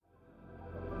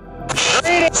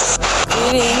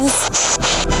Greetings.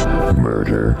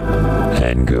 Murder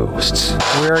and Ghosts.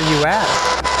 Where are you at?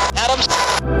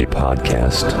 A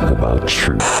podcast about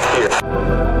truth.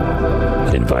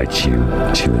 I invite you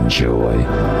to enjoy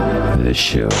this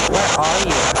show. Where are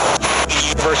you?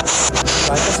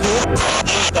 Like us here?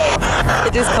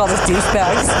 They just called us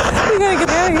douchebags. We gotta get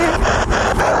out of here.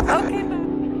 Okay, bye.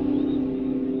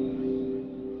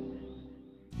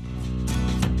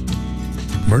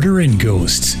 Murder and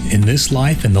Ghosts, in this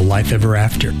life and the life ever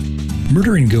after.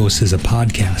 Murder and Ghosts is a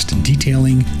podcast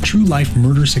detailing true life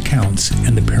murderous accounts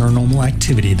and the paranormal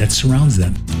activity that surrounds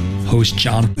them. Host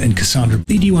John and Cassandra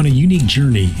lead you on a unique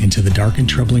journey into the dark and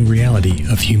troubling reality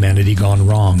of humanity gone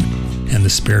wrong and the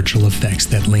spiritual effects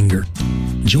that linger.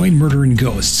 Join Murder and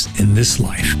Ghosts in this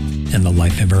life and the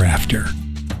life ever after.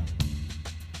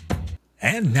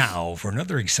 And now for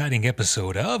another exciting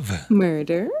episode of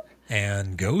Murder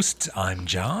and Ghosts. I'm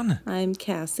John. I'm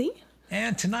Cassie.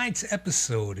 And tonight's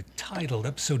episode, titled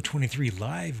Episode 23,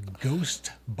 Live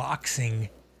Ghost Boxing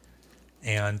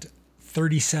and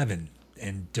 37.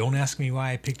 And don't ask me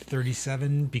why I picked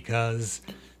 37, because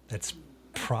that's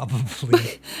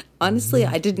probably... Honestly,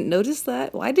 I didn't notice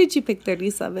that. Why did you pick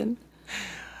 37?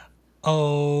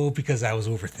 Oh, because I was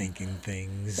overthinking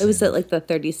things. It was at like the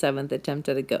 37th attempt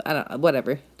at a go. I don't know,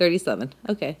 whatever. 37.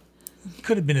 Okay.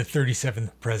 Could have been a 37th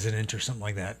president or something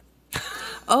like that.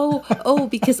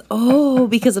 Because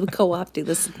I'm co-opting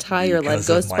this entire live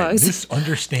ghost box.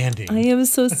 Misunderstanding. I am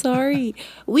so sorry.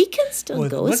 We can still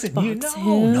ghost box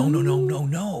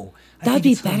No. That'd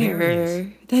be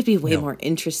better. That'd be way more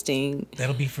interesting.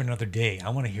 That'll be for another day. I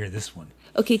want to hear this one.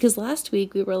 Okay, because last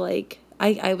week we were like,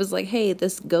 I was like, hey,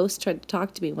 this ghost tried to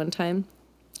talk to me one time.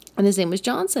 And his name was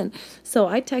Johnson. So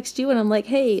I text you and I'm like,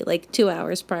 hey, like 2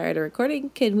 hours prior to recording,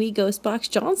 can we ghost box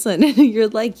Johnson? And you're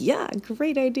like, yeah,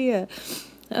 great idea.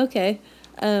 Okay.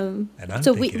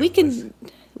 So we can,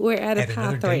 we're at a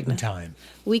path right now. Time.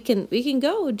 We can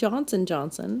go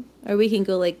Johnson, or we can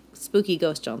go like spooky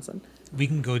ghost Johnson. We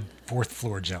can go fourth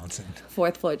floor Johnson.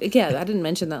 Fourth floor. Yeah, I didn't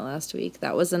mention that last week.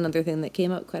 That was another thing that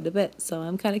came up quite a bit. So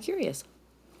I'm kind of curious.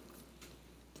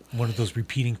 One of those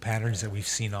repeating patterns that we've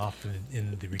seen often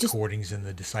in the recordings and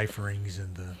the decipherings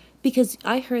and the... Because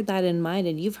I heard that in mine,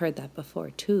 and you've heard that before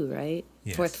too, right?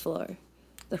 Yes. Fourth floor.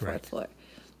 The Correct. fourth floor.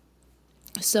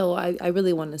 So I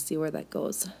really want to see where that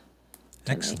goes tonight.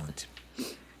 Excellent.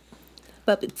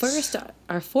 But first,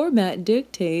 our format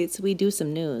dictates we do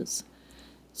some news.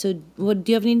 So do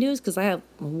you have any news? Because I have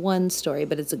one story,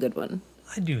 but it's a good one.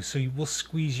 I do. So we'll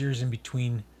squeeze yours in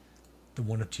between the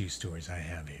one of two stories I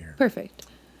have here. Perfect.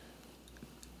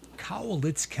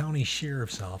 Cowlitz County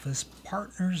Sheriff's Office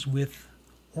partners with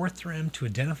Orthram to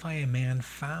identify a man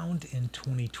found in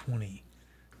 2020.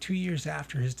 2 years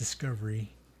after his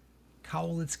discovery,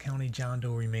 Cowlitz County John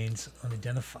Doe remains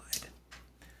unidentified.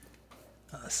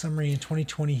 Summary: in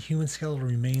 2020, human skeletal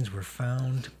remains were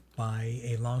found by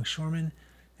a longshoreman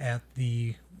at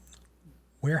the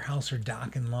Weyerhaeuser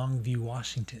Dock in Longview,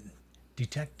 Washington.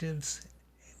 Detectives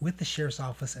with the sheriff's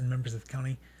office and members of the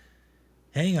county...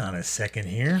 Hang on a second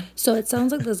here. So it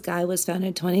sounds like this guy was found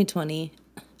in 2020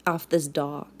 off this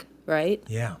dock, right?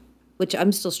 Yeah. Which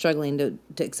I'm still struggling to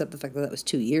accept the fact that was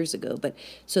 2 years ago. But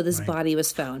so this body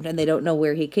was found, and they don't know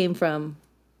where he came from,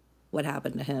 what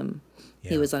happened to him.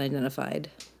 Yeah. He was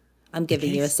unidentified. I'm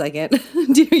giving you a second.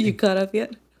 Are you caught up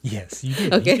yet? Yes, you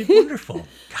did. Okay. You did wonderful.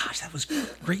 Gosh, that was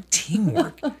great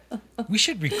teamwork. We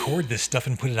should record this stuff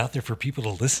and put it out there for people to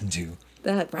listen to.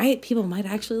 That right? People might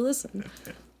actually listen.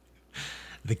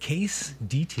 The case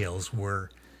details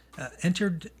were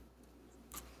entered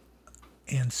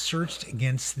and searched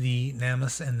against the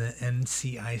NamUs and the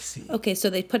NCIC. Okay, so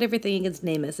they put everything against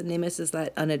NamUs, and NamUs is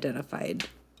that unidentified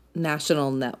national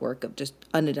network of just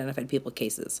unidentified people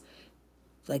cases,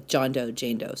 like John Doe,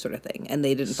 Jane Doe sort of thing, and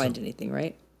they didn't find anything,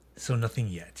 right? So nothing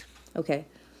yet. Okay.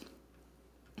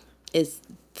 Is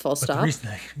full But stop? the reason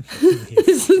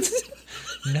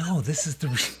no, this is the...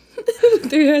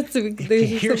 There has to be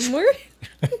here's- some more.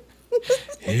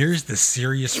 Here's the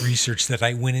serious research that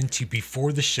I went into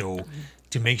before the show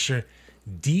to make sure.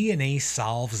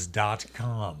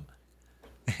 DNAsolves.com.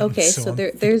 Okay, so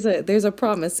there's a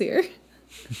promise here.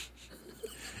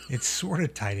 It's sort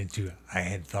of tied into, I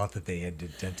had thought that they had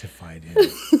identified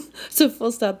him. So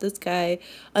full stop, this guy,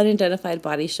 unidentified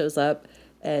body shows up,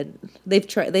 and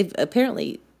they've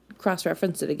apparently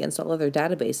cross-referenced it against all other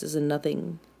databases, and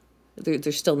nothing.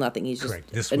 There's still nothing. He's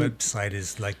Correct. just This website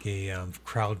is like a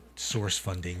crowdsource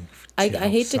funding. I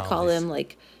hate to call him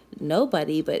like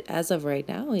nobody, but as of right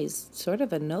now, he's sort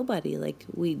of a nobody. Like,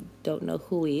 we don't know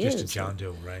who he is. Just a John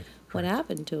Doe, right? What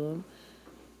happened to him?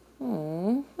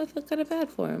 Oh, I feel kind of bad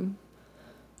for him.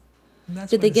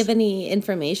 Did they give any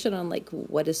information on like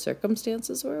what his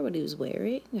circumstances were, what he was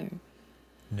wearing, or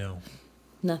No.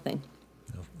 nothing?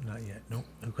 No, not yet. No,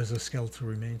 because of skeletal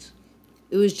remains.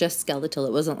 It was just skeletal.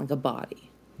 It wasn't like a body.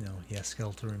 No, yeah,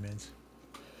 skeletal remains.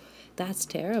 That's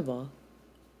terrible.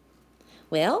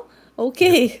 Well,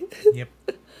 okay. Yep.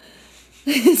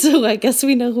 So I guess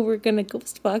we know who we're going to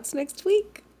ghost box next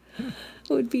week.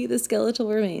 Would be the skeletal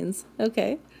remains.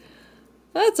 Okay.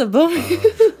 That's a bummer.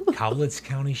 Cowlitz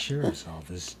County Sheriff's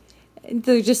Office.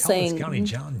 They're just Cowlitz saying. County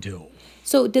John Doe.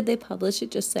 So did they publish it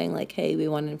just saying like, hey, we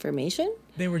want information?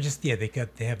 They were just, they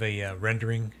have a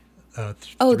rendering.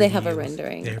 They have a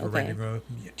rendering. They have a Okay. rendering,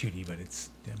 2D, but it's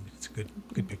a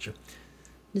good picture.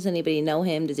 Does anybody know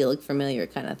him? Does he look familiar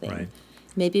kind of thing? Right.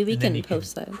 Maybe we And then can you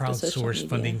post that. to social crowdsource media.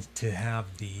 funding to have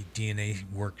the DNA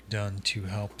work done to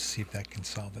help see if that can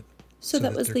solve it. So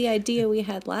that was the idea we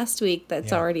had last week.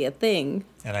 That's Yeah. already a thing.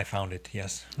 And I found it,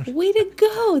 yes. Way to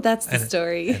go. That's the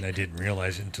story. And I didn't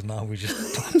realize it until now. We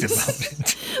just talked about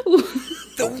it.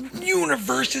 The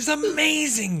universe is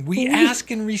amazing. We ask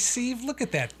and receive. Look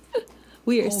at that.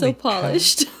 We are so Holy cow.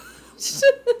 polished.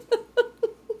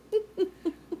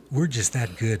 We're just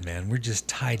that good, man. We're just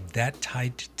tied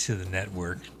to the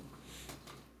network.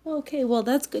 Okay, well,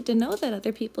 that's good to know that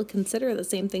other people consider the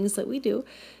same things that we do.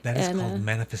 That is And, called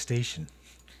manifestation.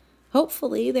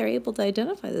 hopefully they're able to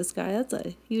identify this guy. That's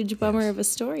a huge bummer of a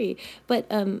story.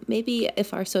 But maybe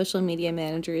if our social media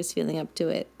manager is feeling up to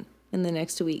it in the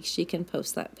next week, she can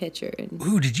post that picture. And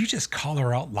Ooh, did you just call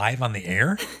her out live on the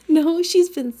air? no, she's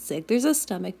been sick. There's a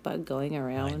stomach bug going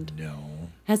around. No.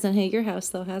 Hasn't hit your house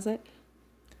though, has it?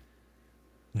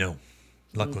 No.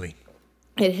 Luckily.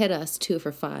 It hit us 2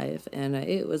 for $5, and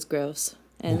it was gross.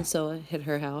 And so it hit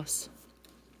her house.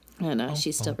 And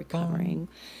she's still recovering.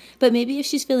 But maybe if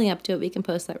she's feeling up to it, we can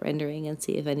post that rendering and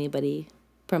see if anybody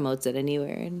promotes it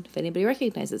anywhere and if anybody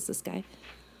recognizes this guy.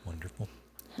 Wonderful.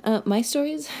 My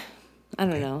stories, I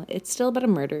don't know. It's still about a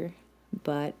murder,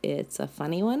 but it's a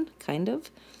funny one, kind of.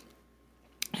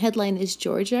 Headline is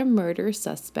Georgia murder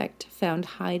suspect found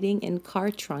hiding in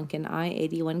car trunk in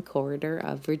I-81 corridor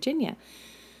of Virginia.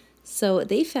 So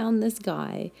they found this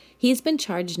guy. He's been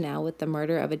charged now with the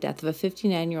murder of a death of a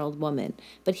 59-year-old woman,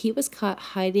 but he was caught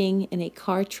hiding in a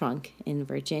car trunk in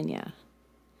Virginia.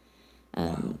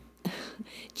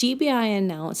 GBI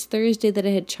announced Thursday that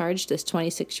it had charged this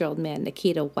 26-year-old man,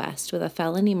 Nikita West, with a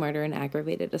felony murder and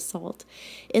aggravated assault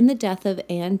in the death of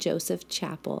Ann Joseph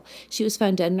Chappell. She was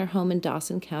found dead in her home in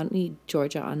Dawson County,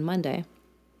 Georgia on Monday.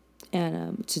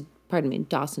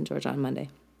 Dawson, Georgia on Monday.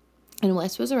 And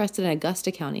West was arrested in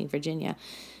Augusta County, Virginia.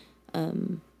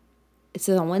 It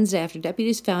says on Wednesday after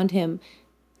deputies found her,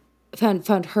 stolen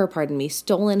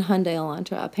Hyundai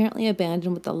Elantra, apparently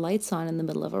abandoned with the lights on in the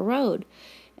middle of a road.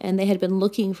 And they had been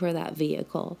looking for that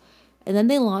vehicle. And then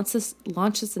they launched this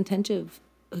intensive,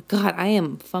 God, I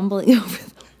am fumbling over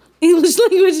the English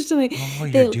language tonight. Oh,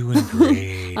 you're doing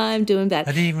great. I'm doing bad.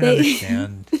 I didn't even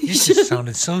understand. It just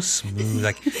sounded so smooth.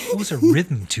 Like, it was a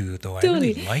rhythm to it, though. I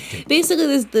really liked it.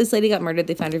 Basically, this lady got murdered.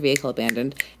 They found her vehicle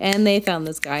abandoned. And they found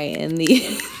this guy in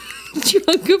the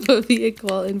trunk of a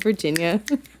vehicle in Virginia.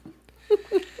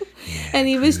 And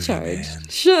he was charged. Man.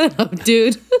 Shut up,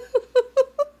 dude.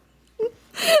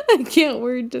 I can't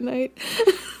word tonight.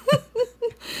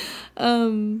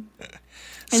 So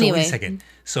Anyway. wait a second.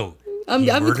 So I'm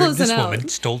murdered closing this out. woman,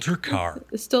 stole her car.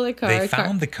 Stole her car. They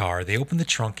found the car. They opened the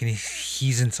trunk, and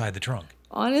he's inside the trunk.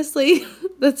 Honestly,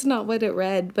 that's not what it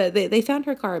read, but they found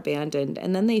her car abandoned,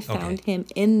 and then they found him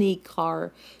in the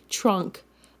car trunk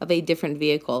of a different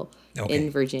vehicle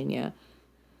in Virginia.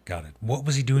 Got it. What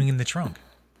was he doing in the trunk?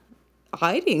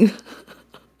 Hiding.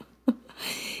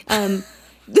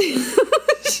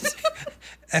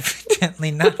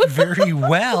 Evidently not very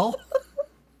well.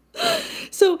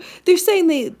 So they're saying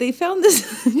they found this.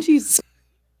 Jeez.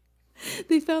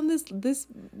 They found this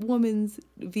woman's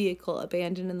vehicle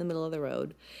abandoned in the middle of the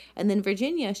road, and then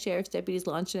Virginia sheriff's deputies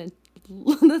launched an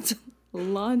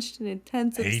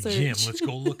intensive search. Hey Jim, let's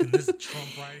go look in this trunk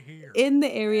right here. In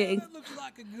the area. That looks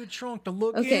like a good trunk to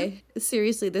look in. Okay,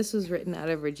 seriously, this was written out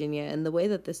of Virginia, and the way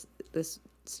that this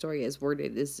story is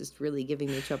worded is just really giving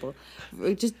me trouble.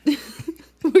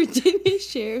 Virginia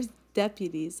sheriff's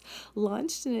deputies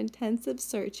launched an intensive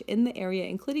search in the area,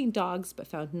 including dogs, but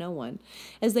found no one.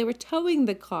 As they were towing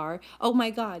the car, oh my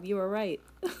God, you were right.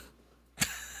 Hey,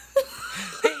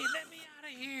 let me out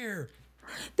of here.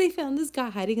 They found this guy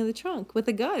hiding in the trunk with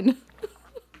a gun.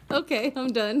 Okay, I'm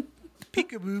done.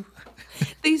 Peekaboo.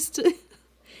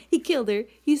 He killed her.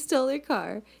 He stole her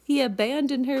car. He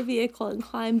abandoned her vehicle and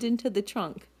climbed into the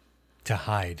trunk. To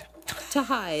hide.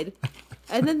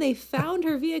 And then they found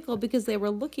her vehicle because they were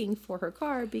looking for her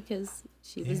car because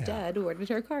she was Yeah. dead. Where did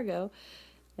her car go?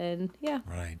 And yeah.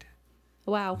 Right.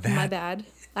 Wow, That my bad.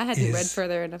 I hadn't read is-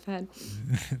 further enough ahead.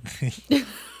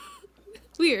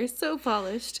 We are so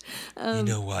polished. You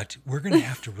know what? We're going to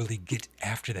have to really get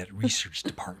after that research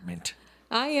department.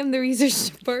 I am the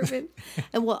research department.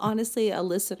 And well, honestly, a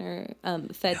listener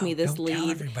fed me this Don't lead. tell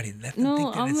everybody. Let them No,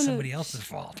 think that I'm it's gonna- somebody else's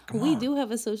fault. Come We on. do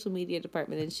have a social media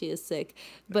department, and she is sick.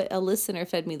 But a listener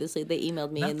fed me this lead. They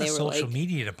emailed me, Not and the they were social like,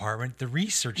 media department, the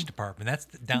research department. That's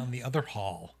down the other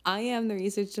hall. I am the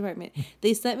research department.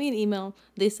 They sent me an email.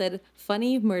 They said,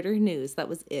 funny murder news. That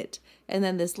was it. And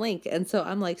then this link. And so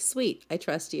I'm like, sweet, I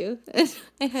trust you.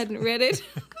 I hadn't read it.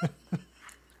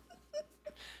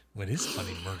 What is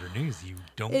funny murder news? You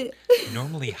don't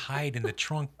normally hide in the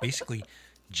trunk, basically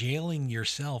jailing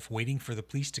yourself, waiting for the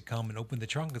police to come and open the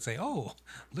trunk and say, oh,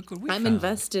 look what we I'm found.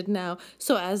 invested now.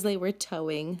 So as they were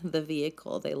towing the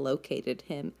vehicle, they located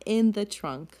him in the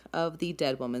trunk of the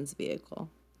dead woman's vehicle.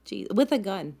 Gee, with a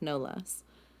gun, no less.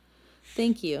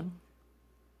 Thank you.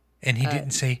 And he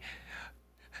didn't say,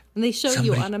 And they show you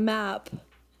Somebody- on a map.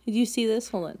 Did you see this?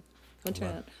 Hold on. I'm turn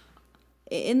it on.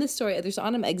 In the story, there's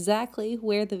on him exactly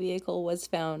where the vehicle was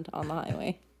found on the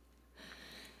highway.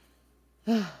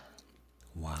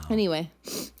 wow. Anyway,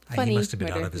 funny He must have been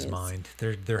murder out of his news. mind.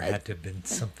 There had to have been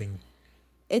something,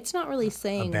 It's not really a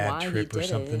saying bad why he trip or did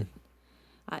something.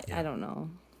 it. I don't know.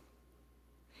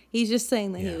 He's just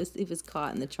saying that Yeah. he was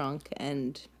caught in the trunk,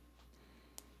 and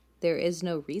there is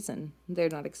no reason. They're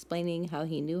not explaining how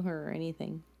he knew her or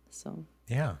anything. So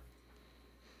Yeah.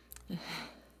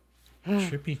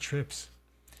 Trippy trips.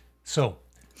 So,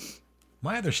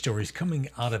 my other story is coming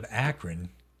out of Akron.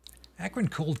 Akron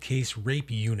cold case rape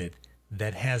unit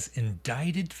that has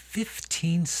indicted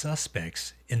 15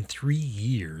 suspects in 3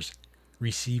 years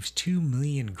receives $2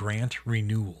 million grant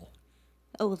renewal.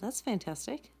 oh, well, that's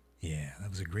fantastic. Yeah, that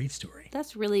was a great story.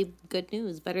 That's really good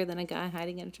news. Better than a guy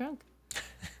hiding in a trunk.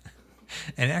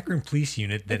 An Akron police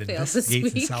unit that I failed this investigates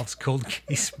and week. solves cold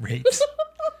case rapes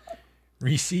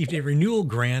received a renewal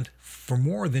grant for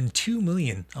more than $2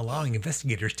 million, allowing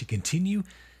investigators to continue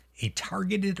a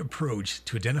targeted approach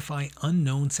to identify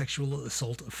unknown sexual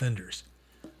assault offenders.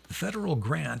 The federal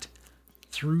grant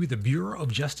through the Bureau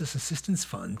of Justice Assistance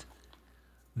Fund,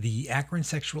 the Akron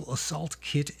Sexual Assault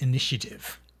Kit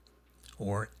Initiative,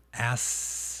 or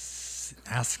ASCII.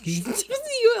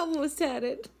 You almost had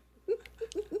it.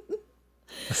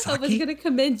 I was going to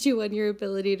commend you on your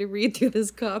ability to read through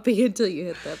this copy until you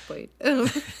hit that point.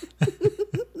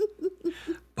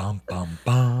 Bum bum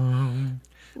bum.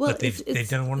 Well, But they've it's-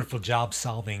 done a wonderful job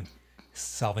solving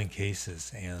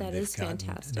cases, and That they've is gotten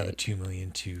fantastic. another $2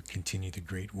 million to continue the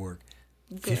great work.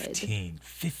 Good.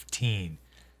 15.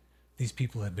 These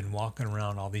people have been walking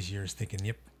around all these years thinking,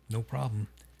 "Yep, no problem."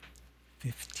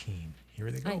 15. Here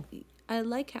they go. I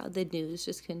like how the news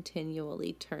just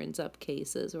continually turns up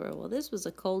cases where, well, this was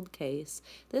a cold case.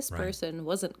 This Right. person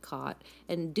wasn't caught,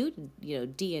 and due to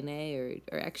DNA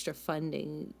or extra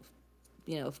funding,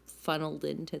 funneled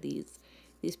into these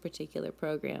particular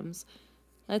programs.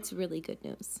 That's really good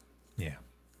news. Yeah.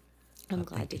 I'm I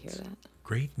glad to think hear it's that.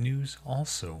 Great news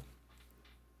also.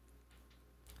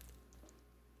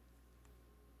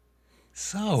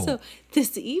 So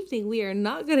this evening we are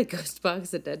not going to ghost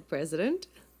box a dead president.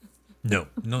 No,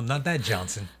 not that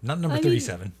Johnson. Not number I mean,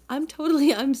 37.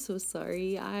 I'm so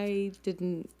sorry. I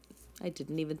didn't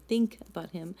even think about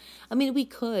him. I mean, we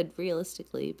could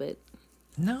realistically, but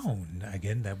No,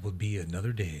 again, that will be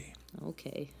another day.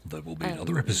 okay. That will be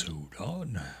another episode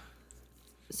on.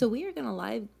 So we are gonna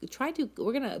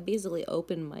we're gonna basically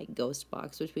open my ghost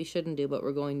box, which we shouldn't do, but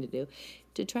we're going to do,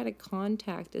 to try to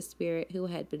contact a spirit who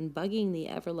had been bugging the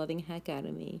ever loving heck out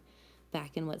of me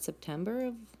back in September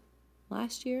of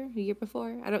last year, a year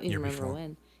before? I don't even Year remember before.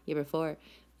 when. Year before.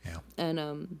 Yeah.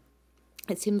 And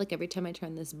it seemed like every time I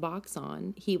turned this box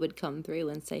on, he would come through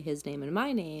and say his name and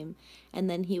my name, and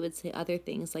then he would say other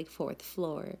things like fourth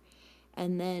floor.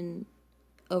 And then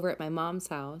over at my mom's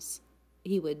house,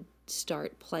 he would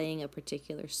start playing a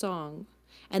particular song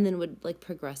and then would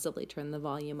progressively turn the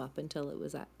volume up until it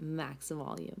was at max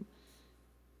volume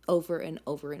over and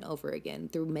over and over again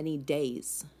through many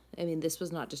days. I mean, this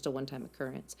was not just a one-time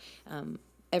occurrence.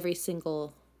 Every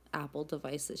single Apple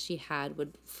device that she had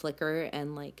would flicker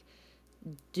and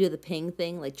do the ping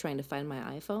thing, trying to find my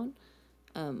iPhone.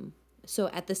 So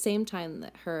at the same time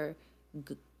that her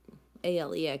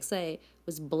Alexa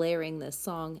was blaring this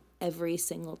song, every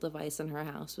single device in her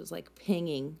house was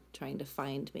pinging, trying to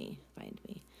find me.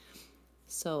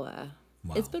 So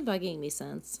Wow. it's been bugging me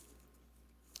since,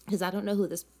 because I don't know who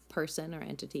this person or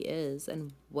entity is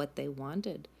and what they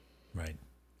wanted. Right.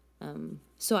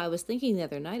 So I was thinking the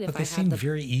other night, But if they I seem had the,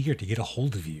 very eager to get a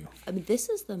hold of you. I mean, this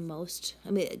is the most, I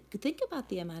mean, think about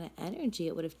the amount of energy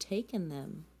it would have taken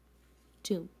them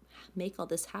to make all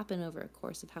this happen over a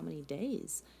course of how many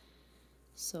days.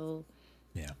 So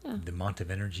Yeah. The amount of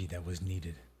energy that was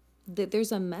needed.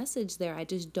 there's a message there. I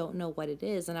just don't know what it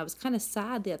is. And I was kind of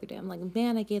sad the other day. I'm like,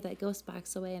 man, I gave that ghost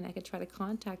box away and I could try to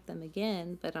contact them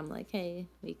again. But I'm like, hey,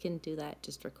 we can do that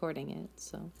just recording it.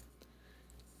 So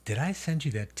Did I send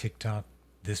you that TikTok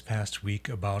this past week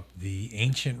about the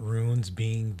ancient runes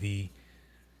being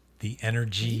the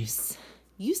energy?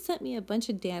 you sent me a bunch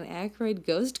of Dan Aykroyd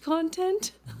ghost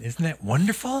content. Isn't that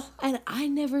wonderful? And I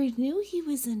never knew he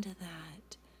was into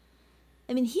that.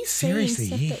 I mean, he's Seriously,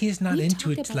 saying stuff he's that not we into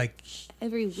talk it about like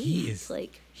every week. he is.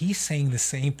 Like, He's saying the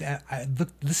same thing. I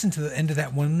listen to the end of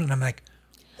that one, and I'm like,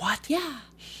 what? yeah.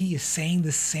 He is saying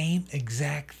the same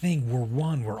exact thing. We're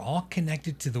one. We're all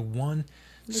connected to the one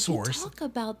Like, source. We talk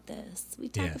about this. We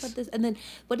talk Yes. about this. And then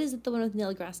what is it, the one with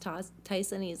Neil deGrasse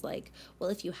Tyson? He's like, well,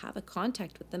 if you have a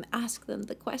contact with them, ask them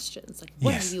the questions. Like,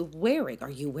 what Yes. are you wearing? Are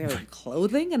you wearing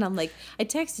clothing? And I'm like, I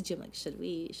texted you. I'm like, should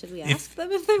we ask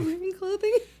them if they're wearing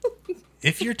clothing?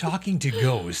 If you're talking to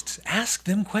ghosts, ask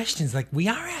them questions. Like we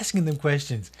are asking them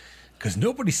questions, because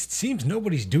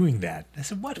nobody's doing that. I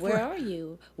said, what? Where are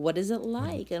you? What is it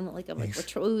like? And I'm like,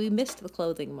 we missed the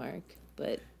clothing mark,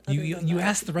 but You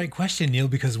asked the right question, Neil,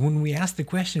 because when we asked the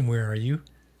question, where are you?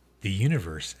 The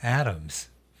universe, atoms,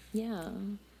 yeah.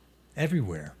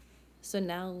 everywhere. So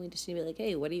now we just need to be like,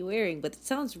 hey, what are you wearing? But it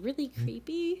sounds really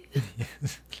creepy.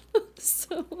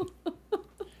 So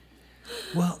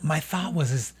Well, my thought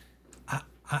was,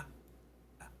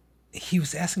 he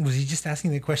was just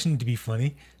asking the question to be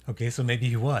funny? Okay, so maybe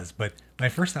he was, but my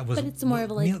first thought was, but it's more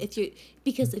of like, Neil,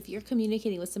 if you're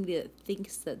communicating with somebody that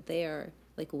thinks that they are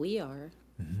like we are,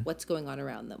 Mm-hmm. what's going on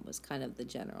around them was kind of the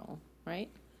general, right?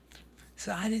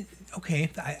 So I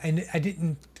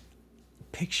didn't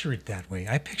picture it that way.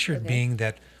 I picture it Okay. being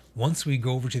that once we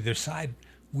go over to their side,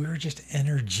 we're just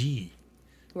energy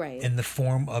Right. in the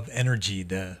form of energy,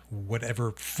 the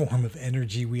whatever form of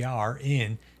energy we are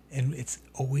in, and it's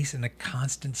always in a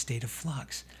constant state of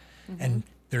flux. Mm-hmm. And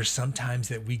there's sometimes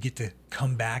that we get to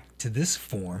come back to this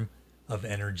form of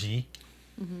energy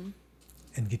Mm-hmm.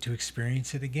 and get to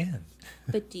experience it again.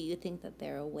 But do you think that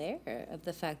they're aware of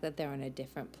the fact that they're on a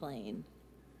different plane?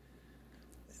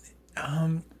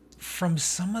 From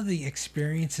some of the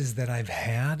experiences that I've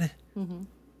had, Mm-hmm.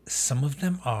 some of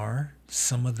them are,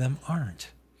 some of them aren't.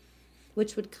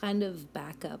 Which would kind of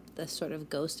back up the sort of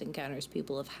ghost encounters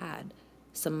people have had.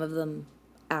 Some of them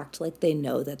act like they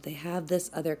know that they have this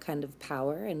other kind of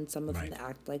power, and some of Right. them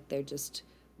act like they're just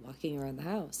walking around the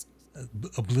house.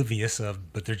 Oblivious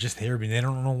of, but they're just there, but they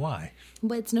don't know why.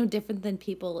 But it's no different than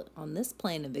people on this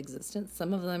plane of existence.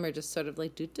 Some of them are just sort of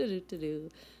like do.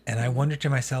 And I wonder to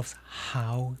myself,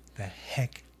 how the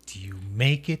heck do you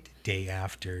make it day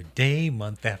after day,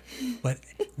 month after? But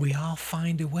we all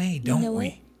find a way, don't You know we?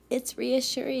 what? It's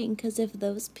reassuring because if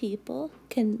those people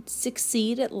can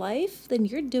succeed at life, then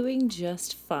you're doing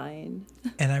just fine.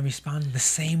 And I respond the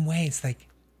same way. It's like,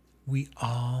 we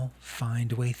all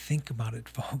find a way. Think about it,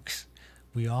 folks.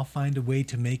 We all find a way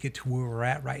to make it to where we're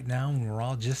at right now, and we're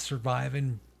all just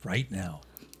surviving right now.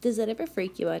 Does it ever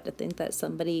freak you out to think that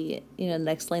somebody,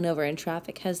 next lane over in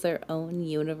traffic has their own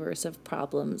universe of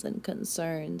problems and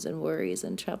concerns and worries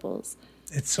and troubles?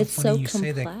 It's so It's funny so you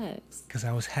say that, complex. because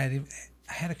I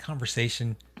had a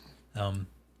conversation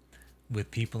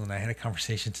with people, and I had a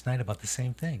conversation tonight about the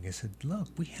same thing. I said, look,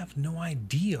 we have no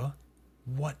idea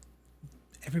what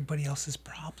everybody else's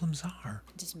problems are.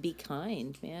 Just be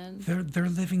kind, man. They're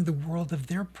living the world of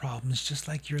their problems just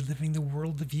like you're living the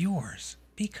world of yours.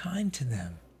 Be kind to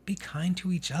them. Be kind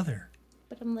to each other.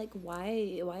 But I'm like,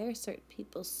 why are certain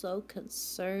people so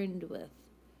concerned with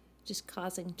just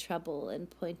causing trouble and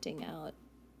pointing out,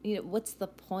 what's the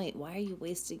point? Why are you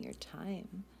wasting your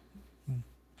time?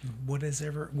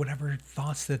 Whatever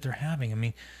thoughts that they're having. I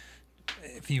mean,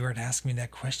 if you were to ask me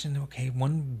that question, okay,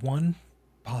 one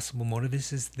possible motive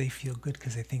is they feel good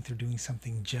because they think they're doing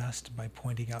something just by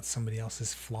pointing out somebody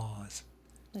else's flaws.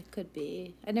 That could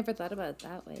be. I never thought about it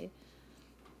that way.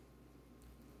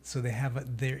 So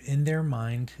they're in their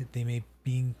mind, they may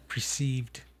be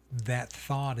perceived that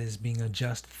thought as being a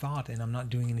just thought, and I'm not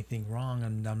doing anything wrong,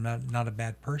 and I'm not a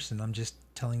bad person. I'm just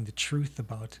telling the truth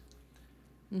about.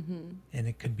 Mm-hmm. And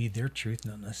it could be their truth,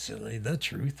 not necessarily the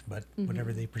truth, but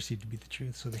whatever they perceive to be the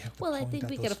truth. So they have to. Well, I point think out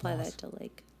we those could apply flaws. that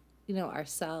to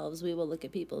ourselves. We will look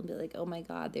at people and be like, "Oh my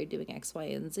God, they're doing X, Y,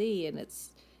 and Z," and it's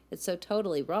so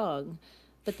totally wrong.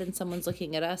 But then someone's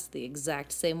looking at us the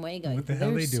exact same way, going, What the hell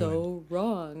 "They're they doing?" so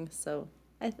wrong." So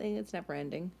I think it's never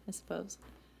ending, I suppose.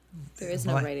 There is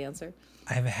no Well, right answer.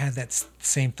 I've had that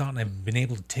same thought, and I've been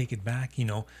able to take it back.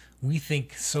 We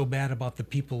think so bad about the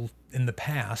people in the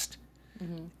past,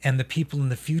 and the people in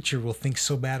the future will think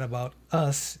so bad about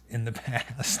us in the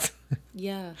past.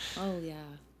 Yeah. Oh, yeah.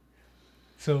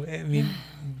 So, I mean,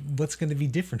 what's going to be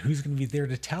different? Who's going to be there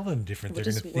to tell them different? We're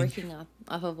They're just going to think, working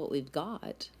off of what we've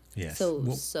got. yes, So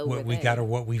what we got or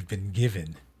what we've been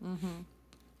given.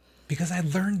 Because I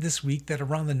learned this week that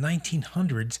around the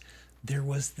 1900s, there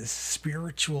was this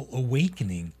spiritual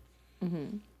awakening.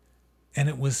 And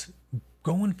it was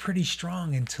going pretty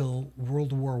strong until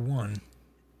World War I.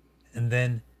 And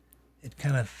then it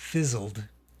kind of fizzled,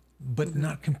 but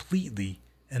not completely.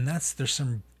 And there's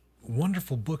some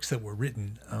wonderful books that were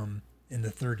written in the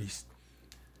 30s.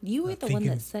 You were the one Thinking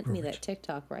that sent me Rich. that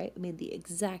TikTok, right? I mean, the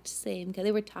exact same. Because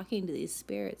they were talking to these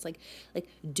spirits, like,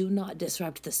 do not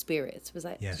disrupt the spirits. Was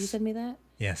that? Yes. Did you send me that?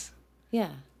 Yes. Yeah,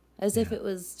 as if it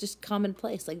was just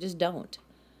commonplace, like just don't,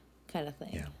 kind of thing.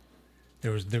 Yeah.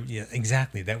 Yeah,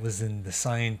 exactly. That was in The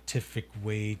Scientific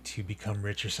Way to Become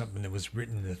Rich or something that was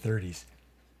written in the 30s.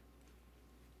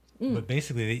 But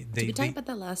basically, Did we talk about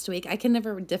that last week? I can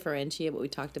never differentiate what we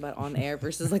talked about on air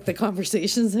versus like the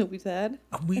conversations that we've had.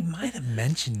 we might have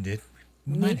mentioned it.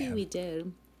 Maybe we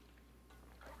did.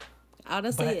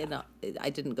 Honestly, I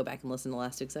didn't go back and listen to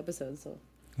last week's episode, so.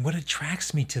 What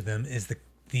attracts me to them is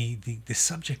the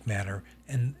subject matter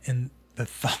and the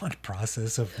thought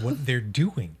process of what they're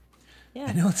doing. Yeah.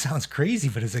 I know it sounds crazy,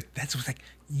 but it's like that's what's like.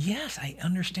 Yes, I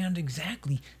understand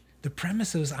exactly. The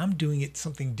premise is I'm doing it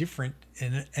something different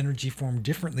in an energy form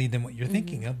differently than what you're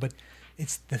thinking of, but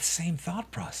it's the same thought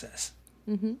process.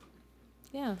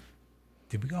 Yeah.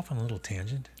 Did we go off on a little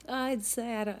tangent? I'd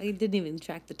say I didn't even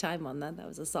track the time on that. That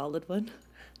was a solid one.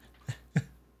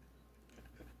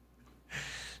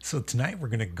 So tonight we're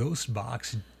going to ghost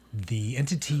box the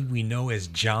entity we know as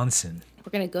Johnson.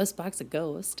 We're going to ghost box a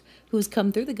ghost who's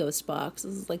come through the ghost box.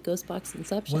 This is like ghost box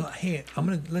inception. Well, hey,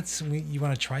 you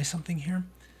want to try something here?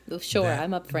 Sure, that-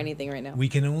 I'm up for anything right now. We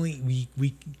can only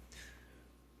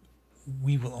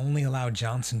we will only allow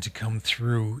Johnson to come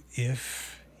through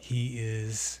if he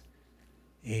is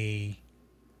a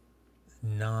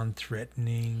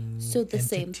non-threatening So the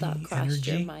same entity, thought crossed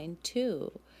your energy. mind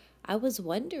too. I was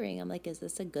wondering, I'm like, is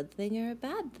this a good thing or a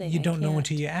bad thing? You I don't know can't-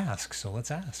 until you ask, so let's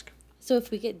ask. So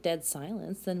if we get dead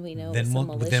silence, then we know Then it's a we'll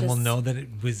malicious... know that it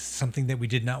was something that we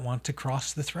did not want to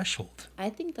cross the threshold.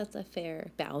 I think that's a fair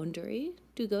boundary.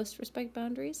 Do ghosts respect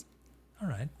boundaries? All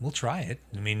right, we'll try it.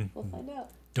 I mean, We'll find out.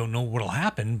 don't know what'll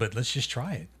happen, but let's just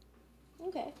try it.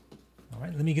 Okay. All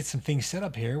right, let me get some things set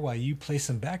up here while you play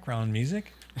some background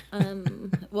music.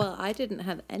 Well, I didn't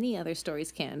have any other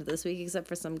stories canned this week except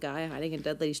for some guy hiding in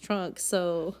Dead Lady's trunk,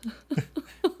 so...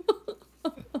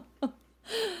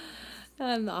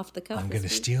 I'm off the cuff. I'm going to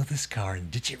steal this car and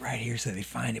ditch it right here so they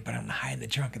find it, but I'm going to hide in the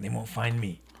trunk and they won't find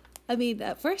me. I mean,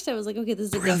 at first I was like, okay, this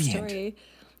is a Brilliant. good story.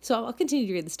 So I'll continue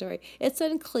to read the story. It's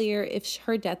unclear if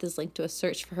her death is linked to a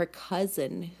search for her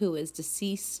cousin who is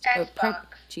deceased,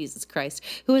 Jesus Christ,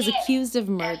 who is accused of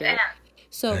murder.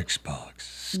 So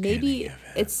Xbox. maybe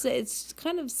scanning FM. it's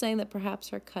kind of saying that perhaps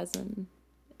her cousin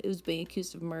is being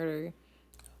accused of murder.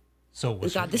 So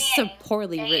was God, this is a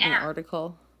poorly written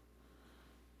article.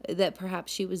 That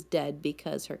perhaps she was dead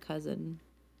because her cousin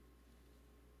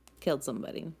killed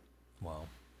somebody. wow.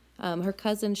 Her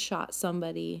cousin shot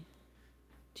somebody.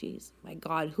 Jeez, my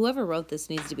God. Whoever wrote this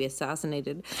needs to be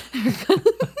assassinated.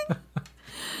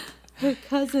 Her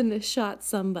cousin shot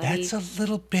somebody. That's a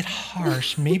little bit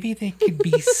harsh. Maybe they could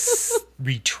be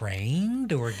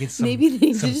retrained or get some, Maybe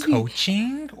they some just need-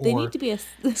 coaching They or need to be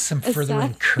some further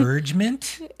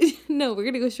encouragement. No, we're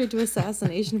going to go straight to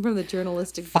assassination from the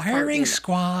journalistic Firing department.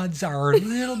 squads are a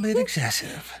little bit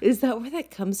excessive. Is that where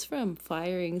that comes from?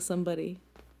 Firing somebody?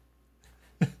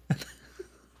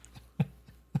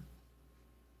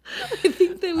 I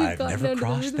think that we've I've gotten never out of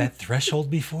crossed everything. that threshold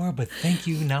before, but thank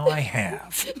you, now I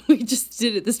have. We just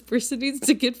did it. This person needs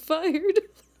to get fired.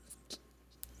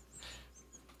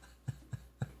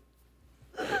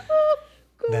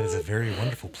 That is a very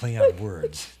wonderful play on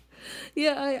words.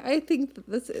 Yeah, I think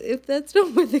that if that's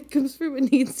not where that comes from,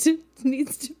 it needs to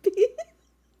be.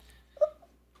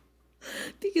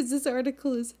 Because this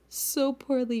article is so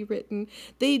poorly written.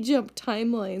 They jump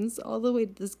timelines all the way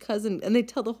to this cousin, and they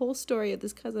tell the whole story of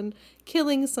this cousin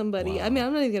killing somebody. Wow. I mean,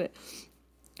 I'm not even gonna.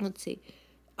 Let's see.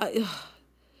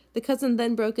 The cousin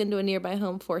then broke into a nearby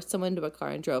home, forced someone into a car,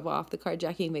 and drove off. The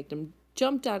carjacking victim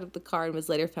jumped out of the car and was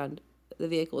later found. The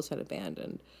vehicle was found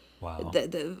abandoned. Wow.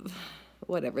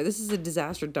 Whatever. This is a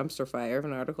disaster dumpster fire of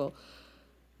an article.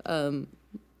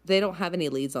 they don't have any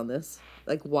leads on this.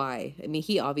 Like, why? I mean,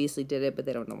 he obviously did it, but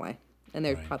they don't know why. And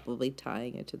they're Right. probably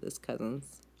tying it to this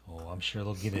cousin's Oh, I'm sure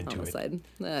they'll get into it. homicide.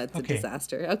 It's Okay. a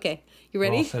disaster. Okay, you We're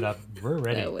all ready? set up. We're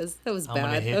ready. That was I'm gonna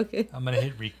bad. hit, Okay. I'm gonna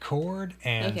hit record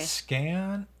and Okay.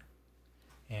 scan,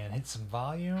 and hit some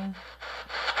volume.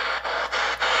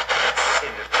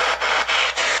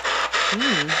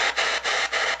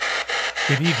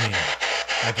 Good evening.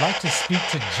 I'd like to speak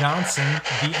to Johnson,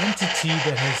 the entity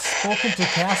that has spoken to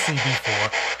Cassie before,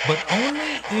 but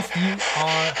only if you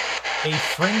are a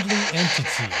friendly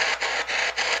entity.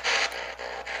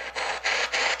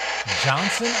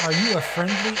 Johnson, are you a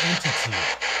friendly entity?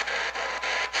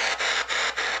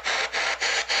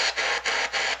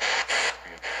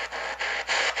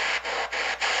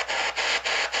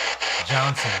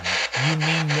 Johnson, you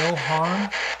mean no harm?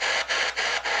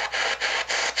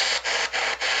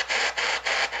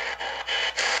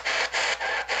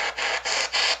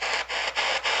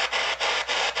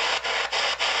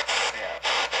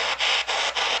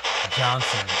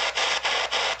 Johnson,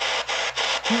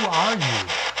 who are you?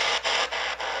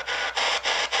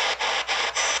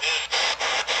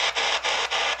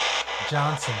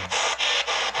 Johnson,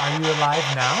 are you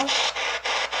alive now?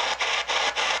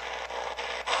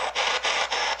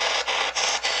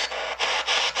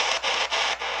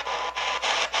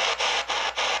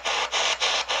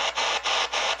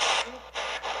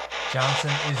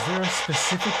 Johnson, is there a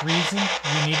specific reason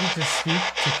you needed to speak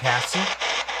to Cassie?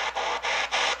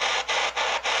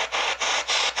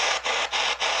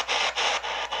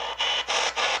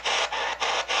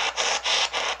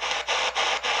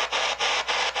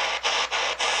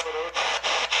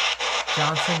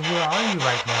 Johnson, where are you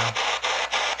right now?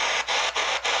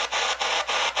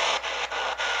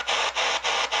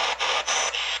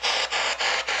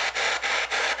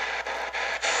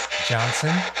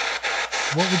 Johnson,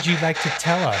 what would you like to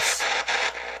tell us?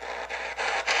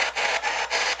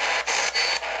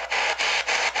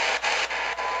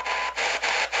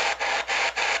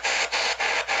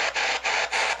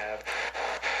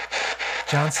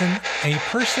 Johnson, a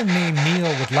person named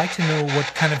Neil would like to know what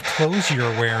kind of clothes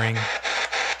you're wearing.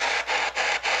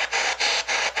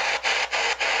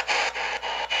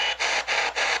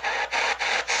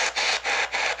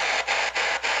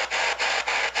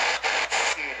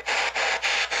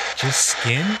 Just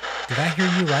skin? Did I hear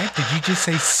you right? Did you just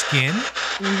say skin?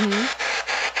 Mm-hmm.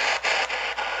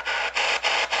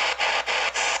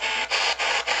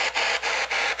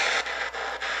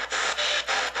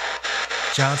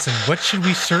 Johnson, what should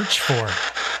we search for?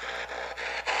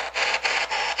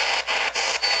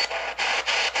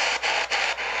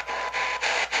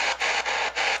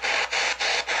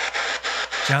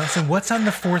 Johnson, what's on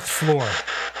the 4th floor?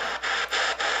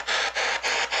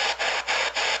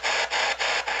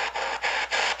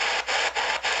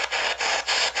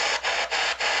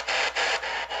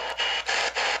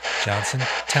 Johnson,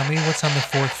 tell me what's on the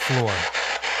 4th floor.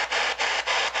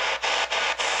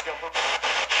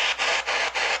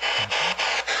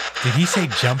 Did he say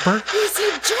jumper? He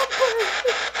said jumper.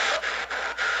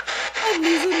 I'm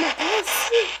losing my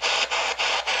ass.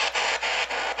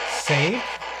 Saved?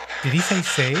 Did he say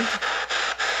saved?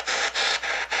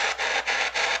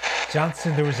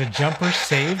 Johnson, there was a jumper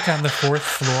saved on the 4th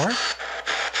floor?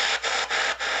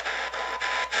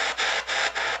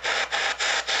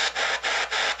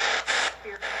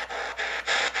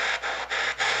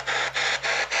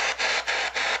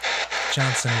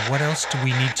 Johnson, what else do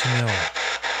we need to know?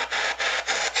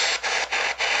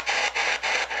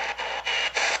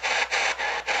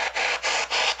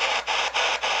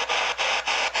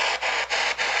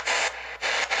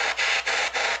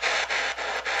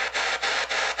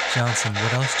 Johnson,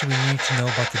 what else do we need to know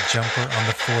about the jumper on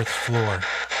the 4th floor?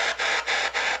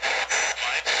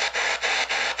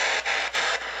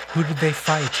 Who did they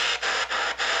fight?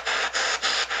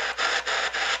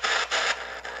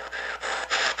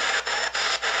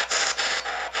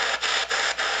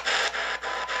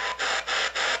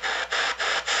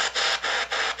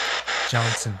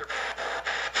 Johnson.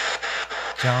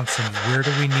 Johnson, where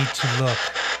do we need to look?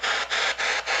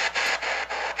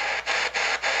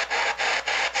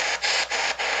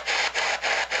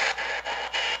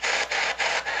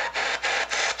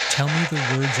 Tell me the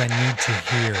words I need to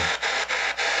hear.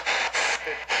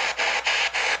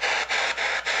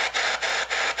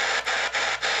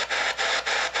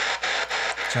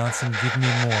 Johnson, give me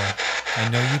more. I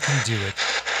know you can do it.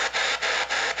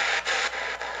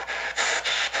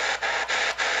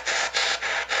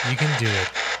 You can do it.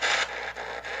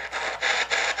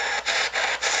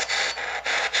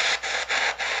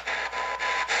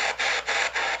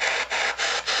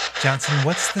 Johnson,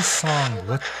 what's the song?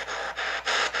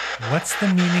 What's the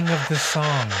meaning of the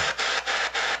song?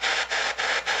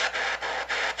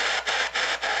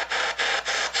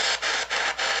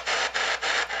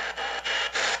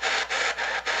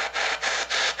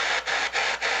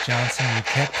 Johnson, you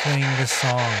kept playing the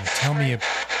song. Tell me about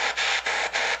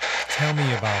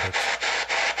it.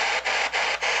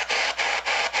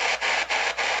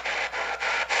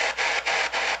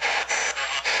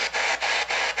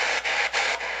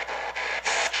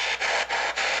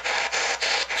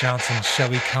 Johnson, shall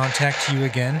we contact you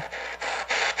again?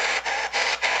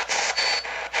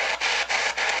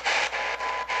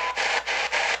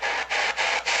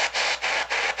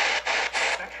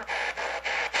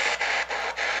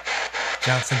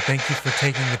 Johnson, thank you for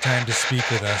taking the time to speak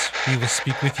with us. We will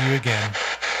speak with you again.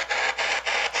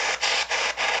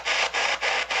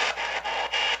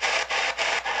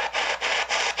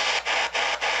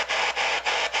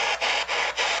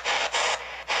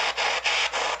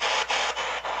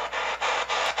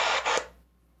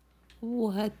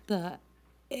 What the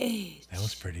H? That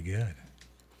was pretty good.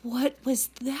 What was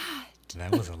that?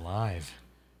 That was alive.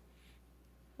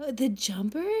 The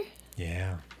jumper?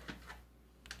 Yeah.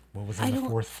 What was on the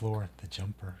fourth floor? The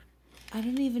jumper. I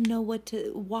don't even know what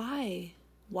to. Why?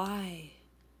 Why?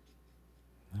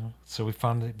 Well, so we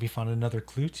found another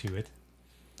clue to it.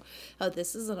 Oh,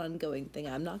 this is an ongoing thing.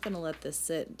 I'm not going to let this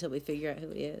sit until we figure out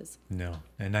who he is. No,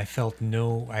 and I felt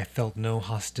no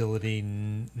hostility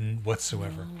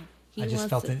whatsoever. No, I just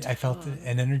felt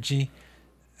an energy.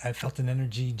 I felt an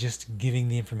energy just giving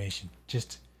the information.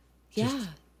 Just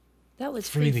that was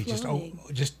freely. free-flowing.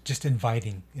 Just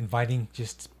inviting.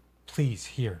 Just please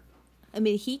here. I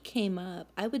mean, he came up.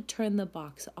 I would turn the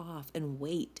box off and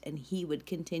wait, and he would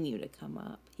continue to come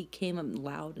up. He came up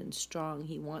loud and strong.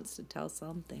 He wants to tell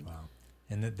something. Wow.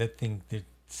 And that thing, as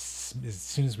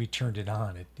soon as we turned it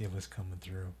on, it was coming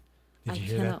through. Did you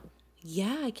hear that?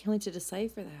 Yeah, I can't wait to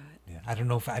decipher that. Yeah, I don't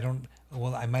know if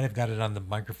well, I might have got it on the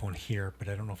microphone here, but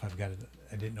I don't know if I've got it.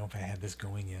 I didn't know if I had this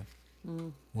going yet.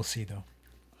 We'll see, though.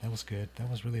 That was good. That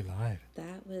was really live.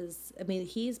 That was, I mean,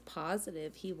 he's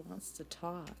positive. He wants to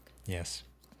talk. Yes.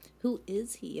 Who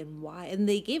is he and why? And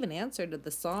they gave an answer to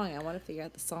the song. I want to figure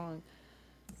out the song.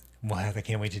 Well, I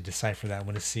can't wait to decipher that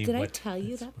one to see. Did I tell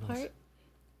you that part?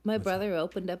 My brother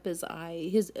opened up his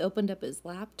opened up his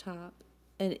laptop,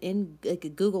 and in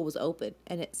Google was open,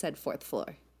 and it said 4th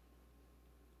floor.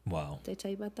 Wow. Did I tell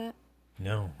you about that?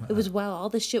 No. It was while all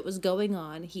this shit was going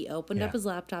on. He opened up his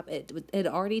laptop. It had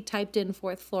already typed in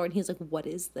 4th floor, and he's like, "What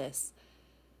is this?"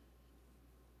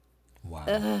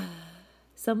 Wow.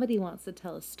 Somebody wants to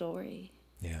tell a story.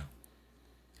 Yeah.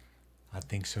 I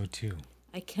think so too.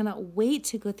 I cannot wait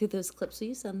to go through those clips. Will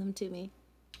you send them to me?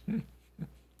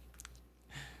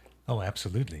 Oh,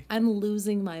 absolutely. I'm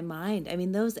losing my mind. I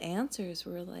mean, those answers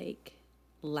were like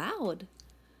loud.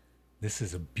 This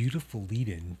is a beautiful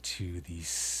lead-in to the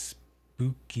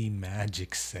spooky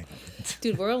magic segment.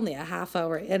 Dude, we're only a half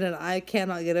hour in, and I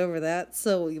cannot get over that.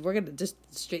 So we're going to just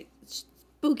straight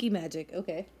spooky magic.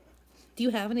 Okay. Do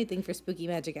you have anything for spooky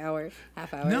magic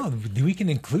half hour? No, we can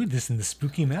include this in the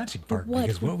spooky magic part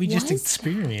because what we just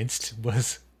experienced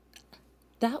was...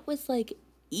 That was like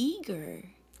eager.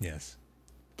 Yes.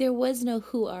 There was no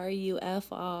who are you,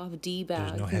 F off, D-bag,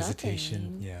 There was no hesitation.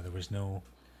 Nothing. Yeah, there was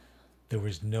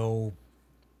no,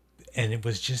 and it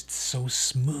was just so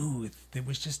smooth. It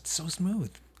was just so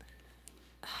smooth.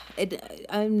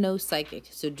 I'm no psychic,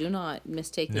 so do not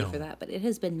mistake me for that, but it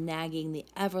has been nagging the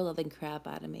ever-loving crap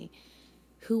out of me.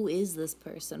 Who is this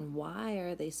person? Why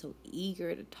are they so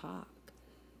eager to talk?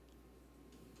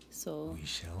 So we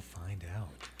shall find out.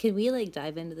 Can we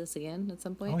dive into this again at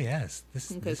some point? Oh yes,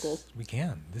 cool. We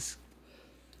can.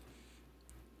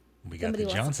 We got Somebody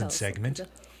the Johnson segment.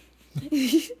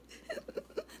 The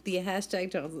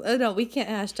hashtag Johnson. Oh no, we can't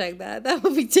hashtag that. That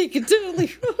would be taken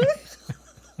totally wrong.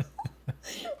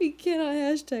 We cannot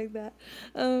hashtag that.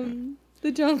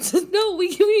 The Johnson. No, we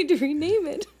need to rename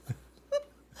it.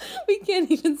 We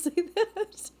can't even say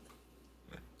that.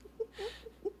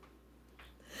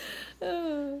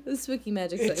 The spooky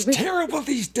magic segment. It's terrible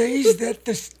these days that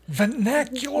the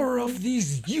vernacular of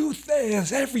these youth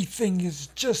as everything is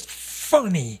just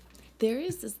funny. There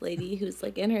is this lady who's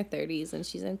in her 30s and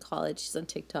she's in college. She's on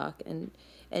TikTok and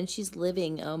she's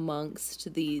living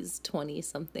amongst these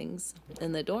 20-somethings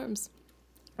in the dorms.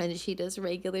 And she does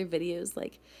regular videos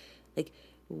like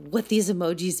what these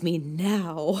emojis mean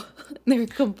now. They're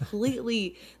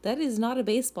completely... That is not a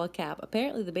baseball cap.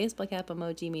 Apparently the baseball cap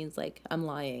emoji means I'm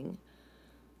lying.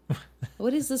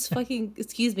 What is this fucking...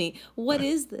 Excuse me. What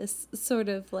is this sort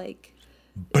of A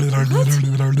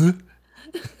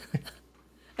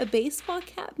baseball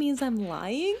cap means I'm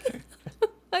lying?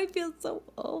 I feel so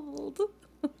old.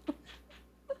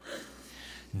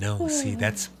 No, see,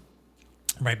 that's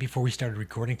right before we started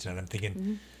recording tonight. I'm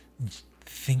thinking,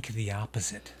 think the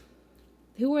opposite.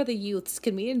 Who are the youths?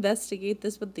 Can we investigate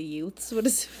this with the youths? What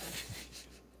is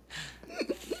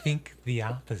Think the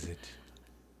opposite.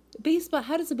 baseball?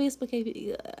 How does a baseball cap?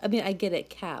 I mean, I get it.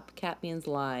 Cap means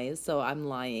lies, so I'm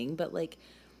lying. But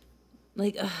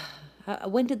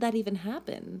when did that even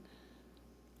happen?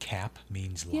 Cap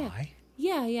means Yeah. lie.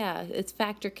 Yeah. It's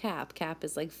factor cap. Cap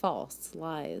is like false,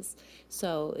 lies.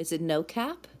 So is it no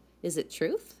cap? Is it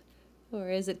truth?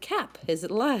 Or is it cap? Is it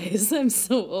lies? I'm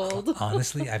so old.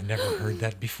 Honestly, I've never heard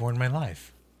that before in my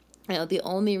life. You know, the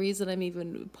only reason I'm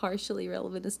even partially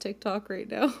relevant is TikTok right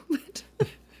now. But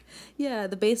yeah,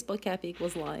 the baseball cap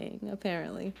equals lying,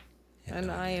 apparently. Yeah, And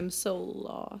no I idea. am so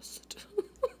lost.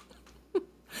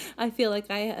 I feel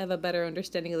like I have a better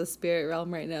understanding of the spirit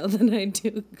realm right now than I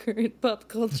do current pop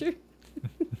culture.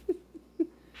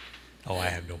 Oh, I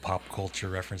have no pop culture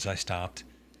reference. I stopped.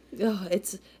 Oh,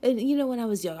 and you know, when I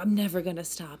was young, I'm never gonna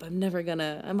stop.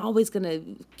 I'm always gonna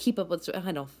keep up with.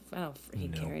 I don't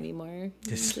freaking care anymore.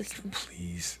 Just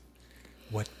please.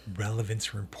 What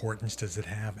relevance or importance does it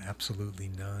have? Absolutely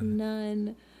none.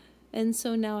 None. And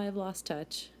so now I've lost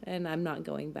touch, and I'm not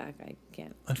going back. I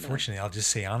can't. Unfortunately, I'll just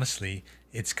say honestly,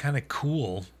 it's kind of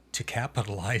cool to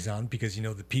capitalize on because, you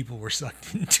know, the people were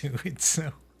sucked into it.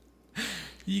 So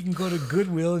you can go to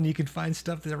Goodwill and you can find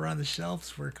stuff that's around the shelves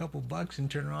for a couple bucks and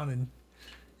turn around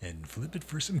and flip it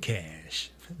for some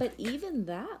cash. But even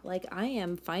that, like, I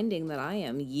am finding that I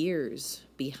am years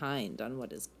behind on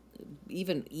what is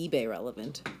even eBay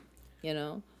relevant, you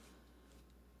know?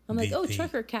 I'm like,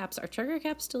 trucker caps. Are trucker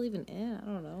caps still even in? I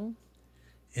don't know.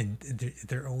 And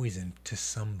they're always into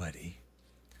somebody.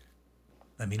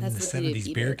 I mean, That's in the what they did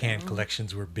 70s, eBay, beer can though.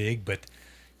 collections were big, but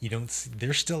you don't see,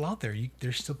 they're still out there.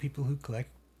 There's still people who collect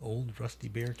old rusty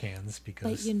beer cans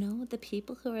because... But you know, the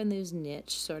people who are in those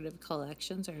niche sort of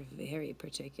collections are very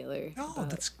particular. No,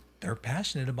 they're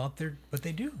passionate about what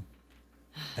they do.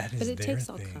 That is But it their takes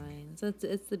all thing. kinds.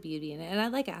 It's the beauty in it, and I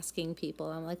like asking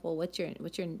people. I'm like, well, what's your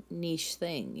niche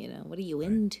thing? You know, what are you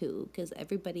into? Because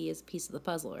everybody is a piece of the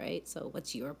puzzle, right? So,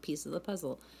 what's your piece of the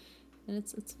puzzle? And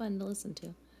it's fun to listen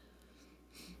to.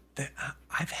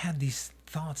 I've had these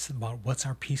thoughts about what's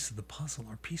our piece of the puzzle.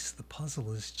 Our piece of the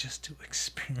puzzle is just to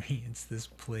experience this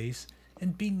place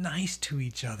and be nice to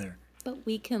each other. But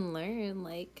we can learn,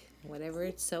 like, whatever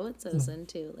it's so-and-so's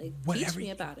into. Like, teach Whatever me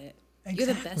you- about it. You're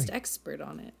the best Exactly. expert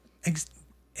on it.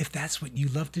 If that's what you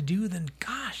love to do, then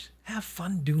gosh, have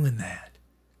fun doing that.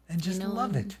 And just know,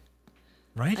 love it.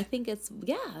 Right? I think it's,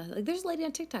 like, there's a lady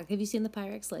on TikTok. Have you seen the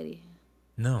Pyrex lady?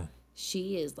 No.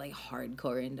 She is, like,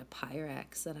 hardcore into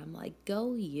Pyrex. And I'm like,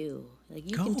 go you. Like,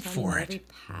 you Go can tell for me it. every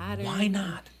pattern. Why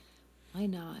not? Why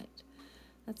not?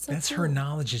 That's so That's cool. her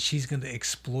knowledge that she's going to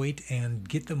exploit and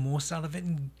get the most out of it.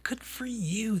 And good for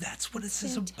you. That's what this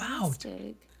is about.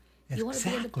 Fantastic. You want to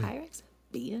be into Exactly. Pyrex?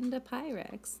 Be into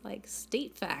Pyrex. Like,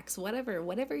 state facts,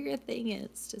 whatever your thing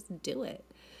is, just do it.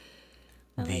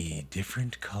 I like The it.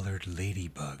 different colored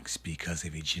ladybugs because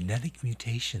of a genetic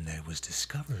mutation that was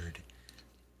discovered.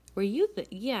 Were you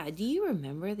do you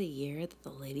remember the year that the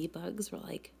ladybugs were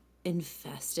like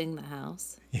infesting the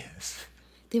house? Yes.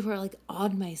 They were like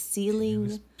on my It ceiling.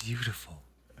 was beautiful.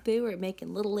 They were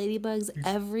making little ladybugs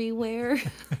everywhere.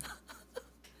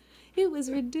 It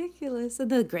was ridiculous. And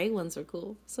the gray ones were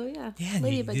cool. So yeah, Yeah, and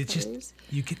ladybug you colors.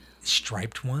 you get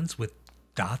striped ones with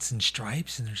dots and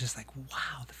stripes, and they're just like,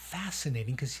 wow,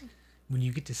 fascinating. Because when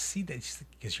you get to see that,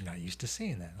 because you're not used to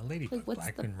seeing that, a ladybug, Like, what's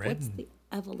black and red. what's the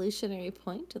evolutionary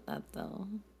point to that, though?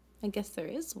 I guess there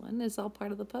is one. It's all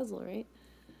part of the puzzle, right?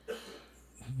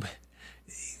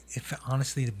 If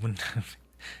honestly, when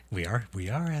we are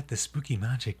at the spooky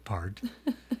magic part,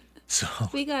 so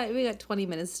We got 20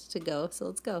 minutes to go, so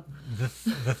let's go. the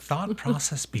thought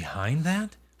process behind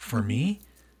that for me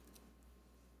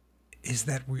is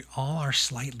that we all are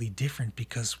slightly different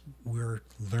because we're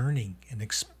learning and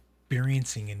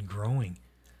experiencing and growing.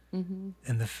 And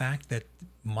the fact that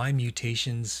my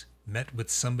mutations met with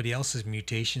somebody else's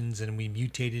mutations and we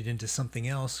mutated into something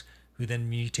else, who then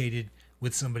mutated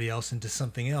with somebody else into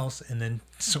something else, and then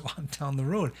so on down the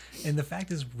road. And the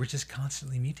fact is, we're just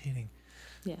constantly mutating.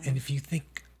 Yeah. And if you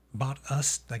think about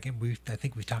us, like I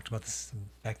think we talked about this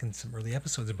back in some early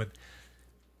episodes, but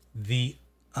the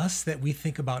us that we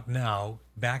think about now,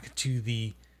 back to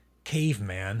the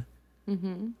caveman,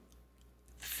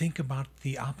 think about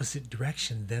the opposite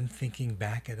direction, them thinking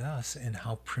back at us and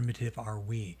how primitive are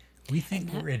we. We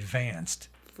think we're advanced.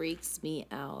 Freaks me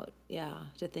out. Yeah,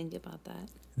 to think about that.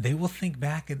 They will think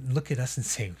back and look at us and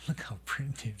say, look how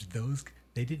primitive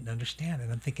They didn't understand.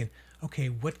 And I'm thinking, okay,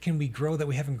 what can we grow that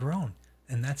we haven't grown?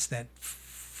 And that's that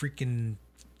freaking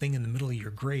thing in the middle of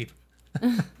your grape.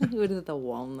 What is it, the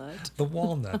walnut? The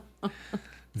walnut.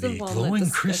 The walnut glowing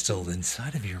discussion. crystal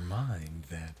inside of your mind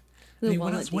that... The I mean,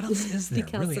 walnut what else is there,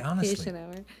 really, honestly? decalcification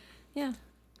hour. Yeah.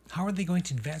 How are they going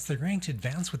to advance? They're going to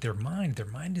advance with their mind. Their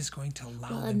mind is going to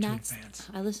allow them to advance.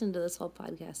 I listened to this whole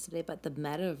podcast today about the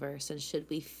metaverse and should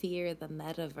we fear the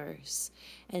metaverse?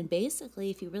 And basically,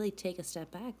 if you really take a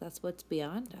step back, that's what's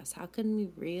beyond us. How can we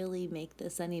really make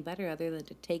this any better other than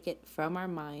to take it from our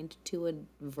mind to a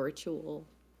virtual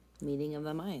meeting of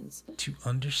the minds? To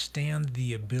understand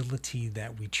the ability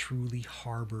that we truly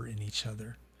harbor in each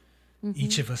other.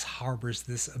 Each of us harbors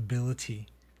this ability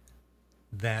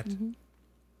that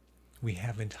we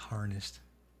haven't harnessed.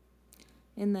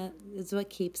 And that is what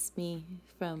keeps me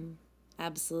from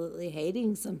absolutely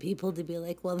hating some people, to be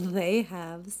like, well, they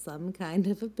have some kind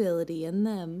of ability in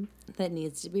them that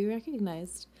needs to be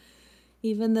recognized.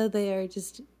 Even though they are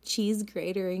just cheese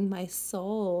gratering my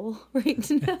soul right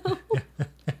now.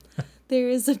 There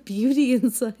is a beauty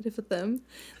inside of them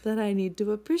that I need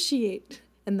to appreciate.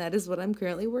 And that is what I'm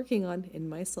currently working on in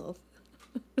myself.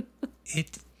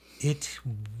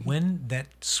 When that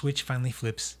switch finally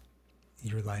flips,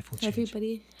 your life will change.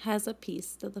 Everybody has a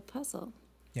piece to the puzzle.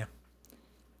 Yeah.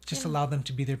 Just allow them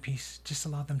to be their piece. Just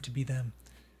allow them to be them.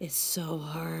 It's so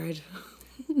hard.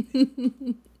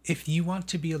 If you want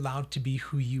to be allowed to be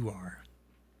who you are,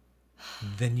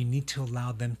 then you need to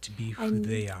allow them to be who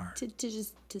they are. To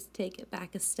just take it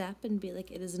back a step and be like,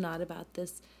 it is not about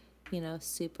this,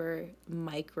 super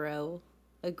micro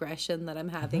aggression that I'm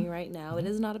having right now. It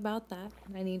is not about that.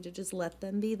 I need to just let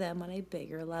them be them on a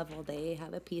bigger level. They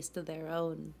have a piece to their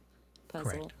own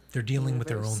puzzle. Correct. They're dealing with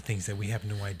their universe. own things that we have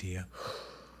no idea.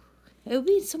 It would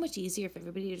be so much easier if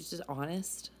everybody was just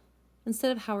honest.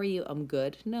 Instead of, how are you? I'm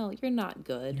good. No, you're not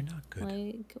good. You're not good.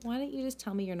 Like, why don't you just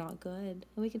tell me you're not good?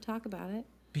 And we can talk about it.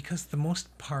 Because the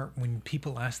most part, when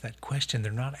people ask that question,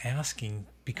 they're not asking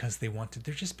because they want to.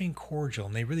 They're just being cordial,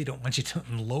 and they really don't want you to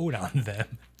unload on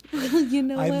them. You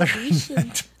know I what? learned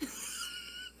that.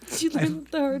 Did you learn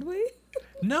it the hard way?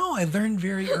 No, I learned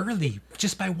very early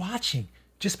just by watching.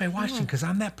 Because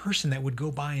I'm that person that would go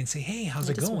by and say, "Hey, how's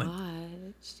it Just going?"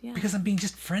 watched. Yeah. Because I'm being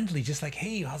just friendly, just like,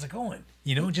 "Hey, how's it going?"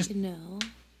 There there and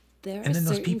are then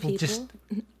those certain people just-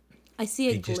 I see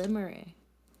a they just glimmer.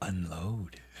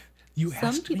 unload. You Some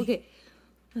asked people me.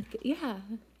 get, yeah.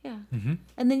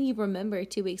 And then you remember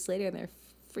 2 weeks later, and they're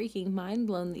freaking mind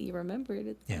blown that you remembered.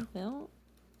 It's Yeah. like, well.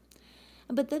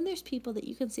 But then there's people that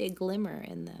you can see a glimmer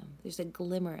in them. There's a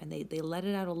glimmer, and they let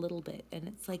it out a little bit, and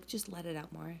it's like, just let it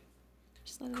out more.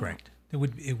 Just let it Correct. out.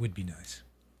 It would be nice.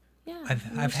 Yeah.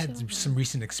 I've had some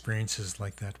recent experiences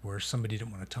like that where somebody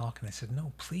didn't want to talk, and I said,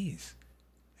 "No, please,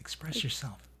 express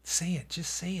yourself. Say it.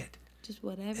 Just say it." Just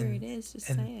whatever it is, just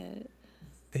and- say it.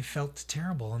 They felt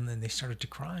terrible, and then they started to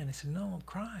cry, and I said, "No,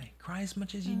 cry as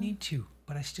much as you need to,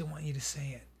 but I still want you to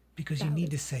say it because you That need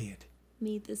to was- say it."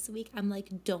 Me this week, I'm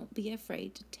like, don't be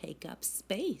afraid to take up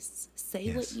space. Say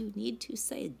Yes. what you need to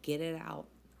say. Get it out.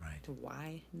 Right.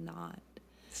 Why not?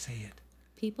 Say it.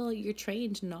 People, you're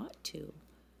trained not to.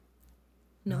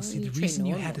 Now, No, see, the you're trained reason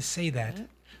you had normal. to say that,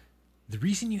 the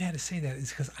reason you had to say that is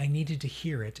because I needed to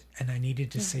hear it, and I needed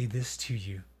to say this to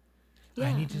you. I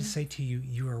Yeah. needed to say to you,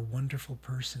 you are a wonderful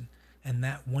person, and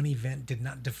that one event did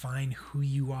not define who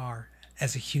you are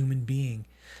as a human being.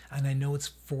 And I know it's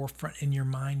forefront in your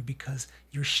mind because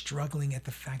you're struggling at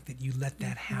the fact that you let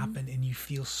that happen and you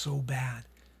feel so bad.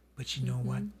 But you know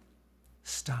what?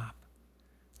 Stop.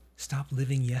 Stop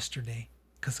living yesterday,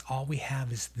 because all we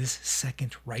have is this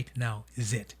second right now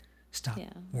is it. Stop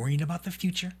worrying about the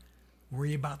future.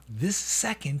 Worry about this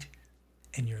second,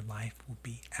 and your life will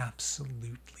be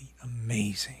absolutely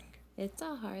amazing. It's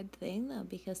a hard thing, though,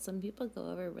 because some people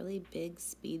go over really big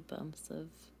speed bumps of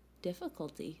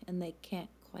difficulty, and they can't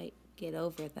quite get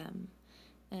over them.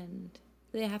 And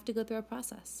they have to go through a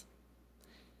process.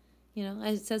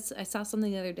 I saw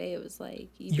something the other day. It was like,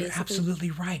 You're absolutely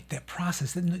right. That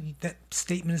process, that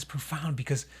statement is profound,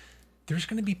 because there's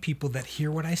going to be people that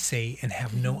hear what I say and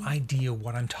have no idea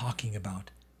what I'm talking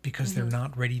about because they're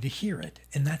not ready to hear it.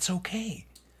 And that's okay.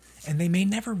 And they may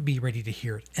never be ready to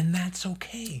hear it. And that's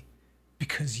okay,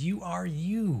 because you are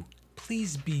you.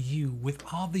 Please be you with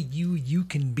all the you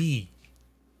can be.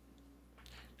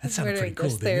 That sounded pretty cool,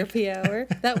 didn't it? Therapy hour.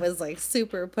 That was like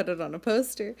super, put it on a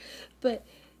poster. But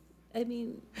I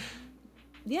mean,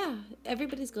 yeah,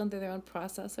 everybody's going through their own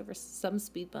process over some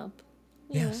speed bump.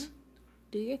 You Yes. know,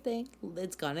 do your thing.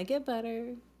 It's gonna get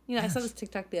better. You know, I saw Yes. this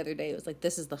TikTok the other day. It was like,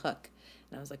 this is the hook.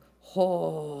 And I was like,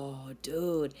 oh,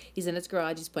 dude. He's in his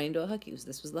garage. He's pointing to a hook.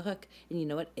 This was the hook. And you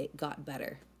know what? It got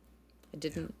better.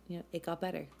 It got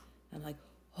better. I'm like,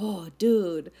 oh,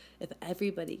 dude. If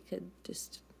everybody could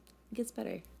just, it gets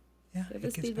better. Yeah, Go it to the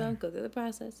gets speed better. bump, go through the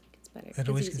process. It gets better. It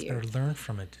always gets better. Learn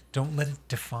from it. Don't let it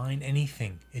define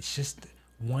anything. It's just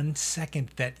 1 second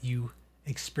that you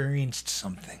experienced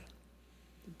something.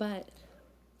 But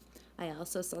I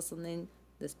also saw something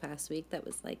this past week that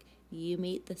was like, you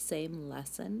meet the same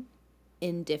lesson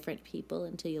in different people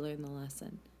until you learn the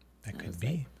lesson. That And I could was be.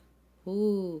 like,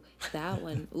 ooh, that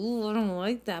one. Ooh, I don't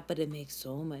like that, but it makes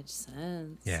so much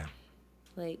sense. Yeah.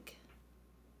 Like,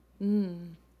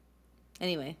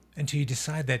 Anyway, Until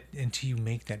you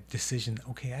make that decision,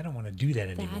 okay, I don't want to do that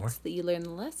anymore. that's that you learn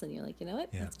the lesson. You're like, you know what?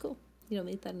 Yeah. That's cool. You don't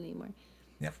meet that anymore.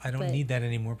 Yep, I don't But- need that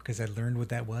anymore because I learned what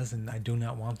that was, and I do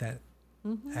not want that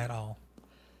Mm-hmm. at all.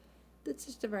 It's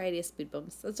just a variety of speed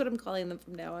bumps. That's what I'm calling them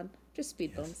from now on. Just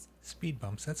speed bumps. Speed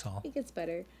bumps, that's all. It gets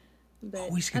better. But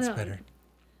Always I gets don't know. better.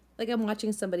 Like I'm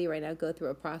watching somebody right now go through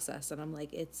a process, and I'm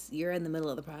like, you're in the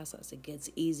middle of the process. It gets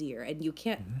easier, and you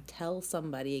can't Mm-hmm. tell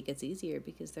somebody it gets easier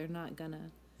because they're not gonna.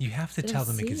 You have to They tell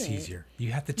don't them it gets see it. easier.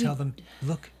 You have to tell them,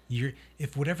 look,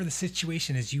 if whatever the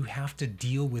situation is, you have to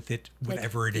deal with it,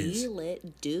 whatever like, it is. Feel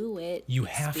it, do it. You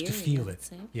have to feel it.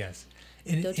 experience Yes.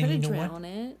 And, Don't and try to you know drown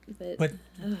what? it, But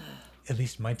at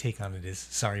least my take on it is,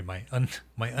 sorry, my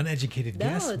uneducated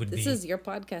guess no, would this be, is your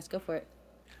podcast. Go for it.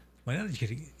 my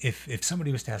uneducated, if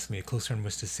somebody was to ask me, a close friend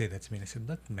was to say that to me, and I said,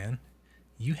 look, man,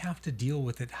 you have to deal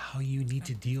with it how you need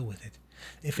to deal with it.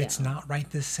 If it's Yeah. not right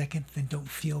this second, then don't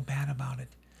feel bad about it.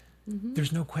 Mm-hmm.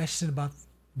 There's no question about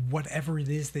whatever it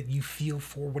is that you feel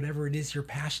for, whatever it is you're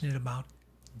passionate about.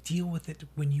 Deal with it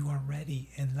when you are ready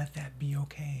and let that be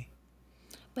okay.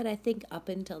 But I think up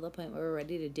until the point where we're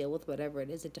ready to deal with whatever it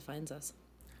is, it defines us.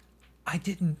 I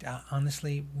didn't,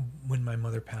 honestly, when my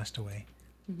mother passed away,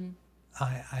 Mm-hmm.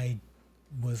 I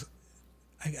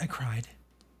cried,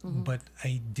 Mm-hmm. but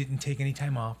I didn't take any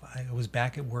time off. I was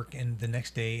back at work, and the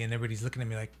next day, and everybody's looking at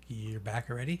me like, you're back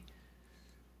already?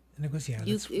 And it goes, yeah,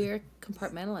 You're a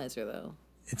compartmentalizer, though.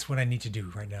 it's what I need to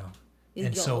do right now.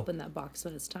 And You'll so, open that box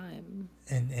when it's time.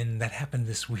 and that happened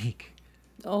this week.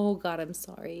 Oh God, I'm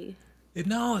sorry. It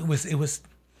was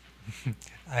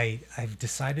I've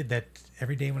decided that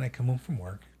every day when I come home from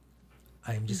work,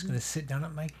 I'm just going to sit down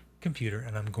at my computer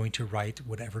and I'm going to write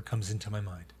whatever comes into my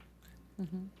mind.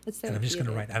 It's And I'm just going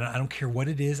to therapeutic. write. I don't care what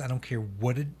it is. I don't care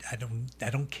what it. I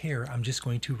don't care. I'm just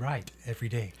going to write every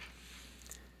day.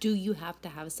 Do you have to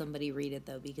have somebody read it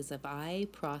though? Because if I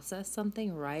process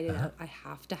something, write it out, I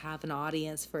have to have an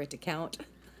audience for it to count.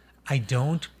 I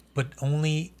don't, but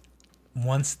only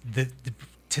once.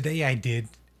 Today I did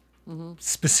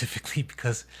specifically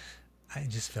because I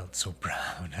just felt so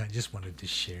proud. I just wanted to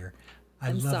share. I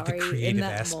I'm love sorry. the In creative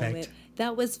that aspect. moment,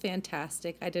 that was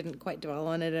fantastic. I didn't quite dwell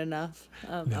on it enough.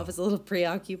 I No. was a little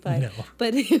preoccupied, No.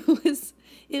 but it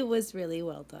was really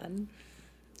well done.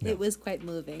 It was quite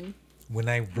moving. When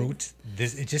I wrote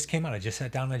this, it just came out. I just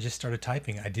sat down and I just started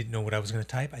typing. I didn't know what I was going to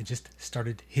type. I just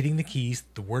started hitting the keys,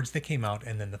 the words that came out,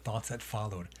 and then the thoughts that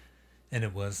followed. And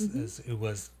it was,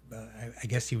 I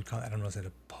guess you would call it, I don't know, is it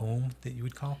a poem that you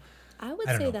would call? I would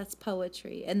I don't say know. that's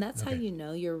poetry. And that's how Okay. you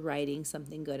know you're writing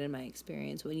something good in my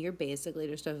experience, when you're basically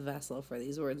just a vessel for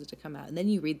these words to come out. And then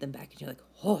you read them back and you're like,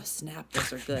 oh, snap,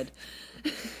 those are good.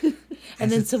 As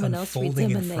and then it's someone else reads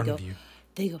unfolding them in and front of you.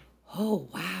 they go, oh,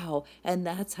 wow. And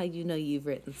that's how you know you've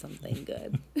written something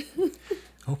good.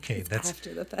 Okay, that's,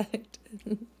 After the fact.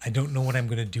 I don't know what I'm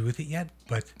going to do with it yet,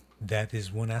 but that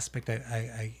is one aspect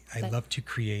I But- love to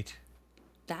create.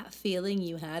 That feeling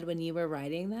you had when you were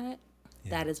writing that,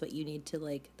 that is what you need to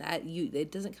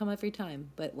it doesn't come every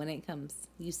time, but when it comes,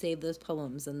 you save those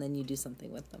poems and then you do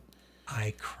something with them.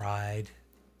 I cried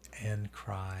and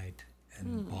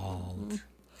Hmm. bawled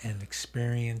and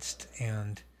experienced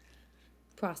and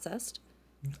Processed.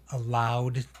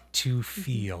 allowed to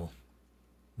feel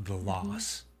the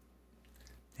loss.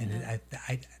 And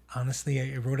I honestly,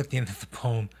 I wrote at the end of the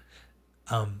poem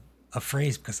a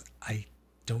phrase because I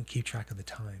don't keep track of the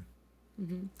time.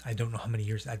 I don't know how many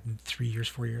years. I've been 3 years,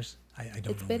 4 years. I don't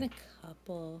know. It's been a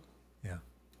couple. Yeah.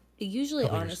 Usually,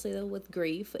 Couple years. honestly, though, with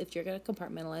grief, if you're going to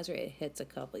compartmentalize it, it hits a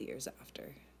couple years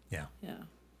after. Yeah. Yeah.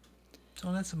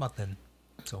 So that's about then.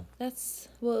 So That's,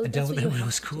 well, and that's then what you what have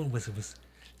was to cool was it was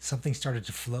something started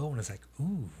to flow and it's like,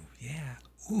 ooh, yeah.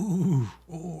 Ooh,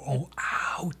 oh,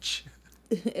 ouch.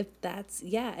 If that's,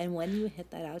 yeah, and when you hit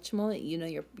that ouch moment, you know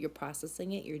you're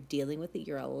processing it, you're dealing with it,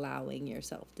 you're allowing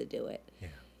yourself to do it. Yeah.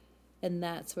 And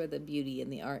that's where the beauty in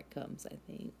the art comes, I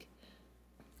think.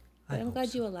 But I'm hope glad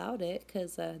so. you allowed it,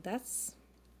 because that's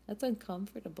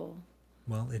uncomfortable.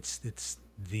 Well, it's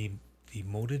the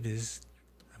motive is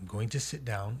I'm going to sit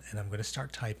down and I'm going to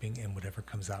start typing, and whatever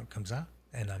comes out comes out,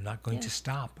 and I'm not going Yeah. to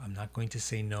stop. I'm not going to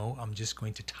say no. I'm just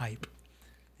going to type,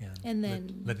 And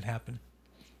then let it happen.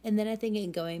 And then I think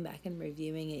in going back and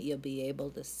reviewing it, you'll be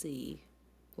able to see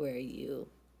where you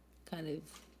kind of,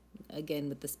 again,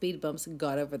 with the speed bumps,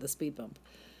 got over the speed bump.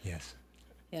 Yes.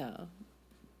 Yeah.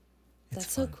 It's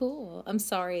That's so fun. cool. I'm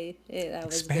sorry. I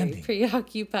was Expanding. very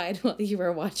preoccupied while you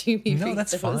were watching me No, read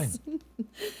that's those. fine.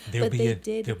 There'll But be they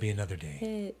did there'll be another day.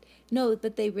 hit. No,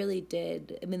 but they really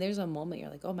did. I mean, there's a moment you're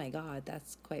like, oh my God,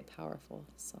 that's quite powerful.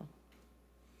 So,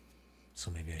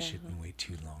 So maybe I shouldn't wait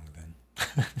too long then.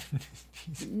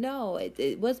 no,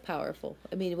 it was powerful.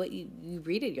 I mean, what you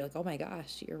read it, you're like, oh my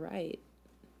gosh, you're right.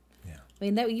 Yeah. I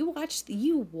mean, that you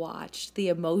watched the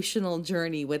emotional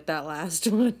journey with that last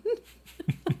one.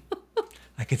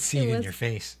 I could see It it in was- your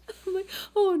face. I'm like,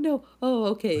 oh no, oh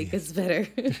okay, it gets better.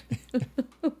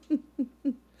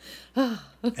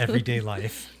 Everyday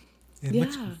life. In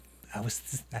which Yeah.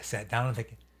 I sat down and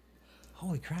thinking,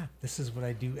 holy crap, this is what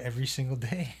I do every single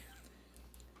day.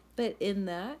 But in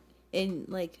that, in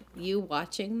like you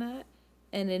watching that,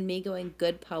 and in me going,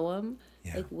 good poem,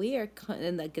 Yeah. like we are,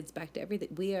 and that gets back to everything.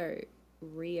 We are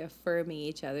reaffirming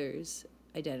each other's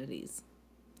identities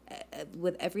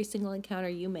with every single encounter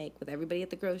you make, with everybody at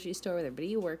the grocery store, with everybody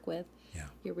you work with. Yeah.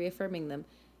 You're reaffirming them,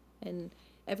 and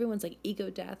everyone's like ego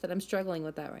death, and I'm struggling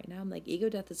with that right now. I'm like, ego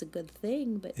death is a good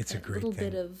thing, but It's a that great little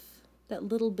thing. bit of that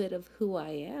little bit of who I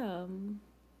am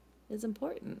is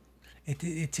important.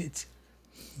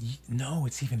 No,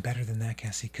 it's even better than that,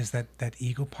 Cassie, because that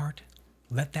ego part,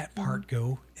 let that part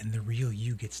go, and the real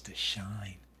you gets to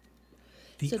shine.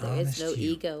 The So there is no honest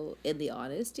you. ego in the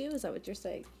honest you? Is that what you're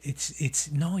saying?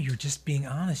 It's no, you're just being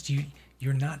honest.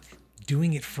 You're not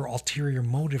doing it for ulterior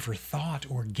motive or thought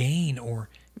or gain, or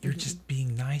you're just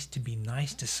being nice to be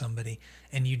nice to somebody,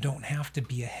 and you don't have to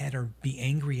be ahead or be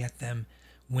angry at them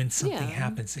when something Yeah.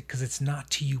 happens, because it's not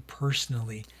to you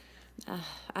personally.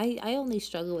 I only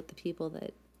struggle with the people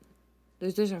that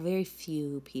there's a very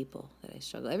few people that I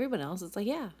struggle. Everyone else, it's like,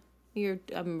 yeah,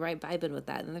 I'm right vibing with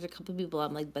that. And there's a couple people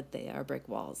I'm like, but they are brick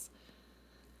walls.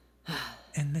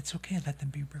 And that's okay. Let them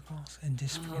be brick walls and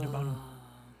just forget about them.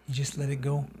 You just let it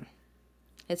go.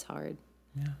 It's hard.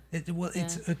 Yeah.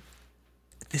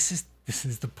 This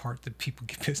is the part that people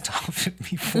get pissed off at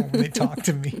me for when they talk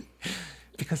to me,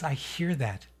 because I hear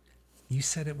that. You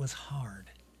said it was hard.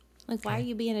 Like, why are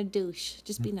you being a douche?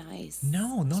 Just be nice.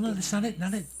 No, that's not it.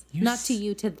 Not it. Not to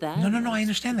you, to them. No. I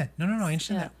understand that. No, I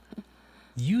understand that.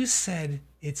 You said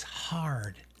it's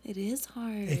hard. It is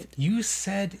hard. You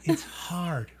said it's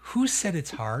hard. Who said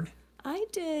it's hard? I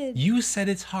did. You said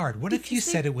it's hard. What if you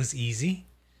Because said it was easy?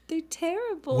 They're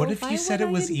terrible. What if Why you said would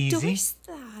it was I easy? endorse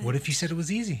that? What if you said it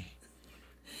was easy?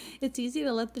 It's easy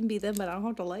to let them be them, but I don't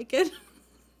have to like it.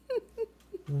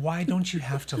 Why don't you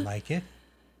have to like it?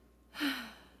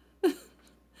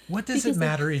 What does Because it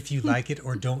matter if you like it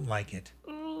or don't like it?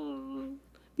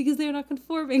 Because they're not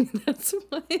conforming. That's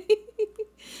why.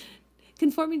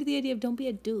 Conforming to the idea of don't be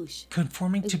a douche.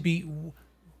 Conforming to be...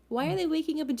 Why are they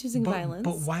waking up and choosing violence?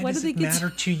 But why do does they it get matter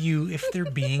to you if they're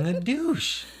being a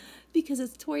douche? Because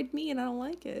it's toward me and I don't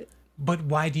like it. But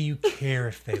why do you care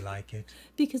if they like it?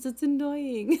 Because it's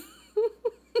annoying.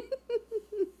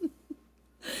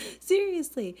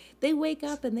 Seriously, they wake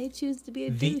up and they choose to be a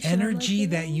The douche. and I'm like, energy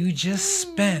that you just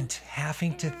spent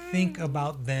having to think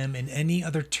about them in any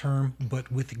other term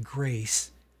but with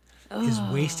grace is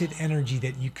wasted energy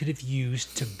that you could have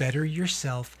used to better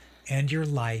yourself and your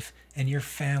life and your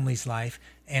family's life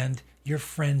and your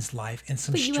friend's life and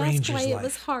some But you asked stranger's why life. it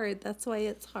was hard. That's why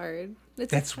it's hard.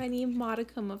 It's That's- a tiny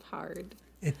modicum of hard.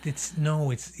 It's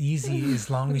easy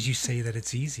as long as you say that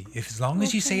it's easy. As long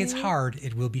as you say it's Okay. hard,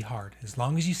 it will be hard. As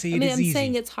long as you say I mean, it is I'm easy.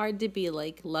 saying it's hard to be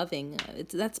like loving.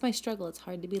 That's my struggle. It's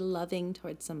hard to be loving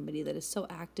towards somebody that is so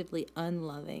actively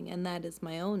unloving, and that is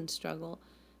my own struggle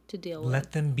to deal with.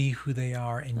 Let them be who they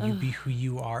are, and you be who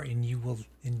you are, and you will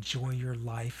enjoy your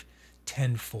life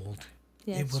tenfold.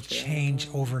 Yeah, it it's will true. change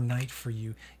overnight for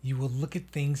you. You will look at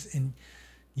things and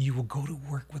you will go to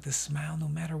work with a smile no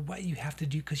matter what you have to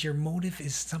do, because your motive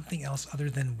is something else other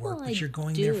than work, Well, but I you're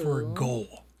going there for a do.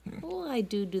 goal. Well, I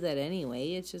do that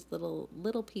anyway. It's just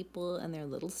little people and their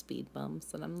little speed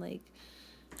bumps, and I'm like,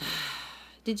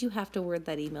 did you have to word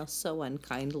that email so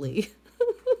unkindly?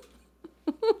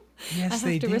 Yes, I have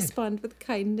they to did. respond with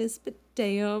kindness, but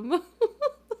damn.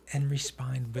 and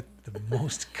respond with the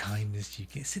most kindness you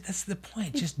can. See, that's the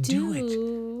point. Just do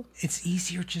it. It's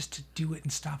easier just to do it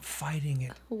and stop fighting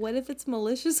it. What if it's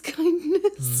malicious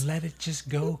kindness? Let it just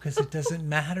go, because it doesn't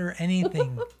matter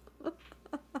anything.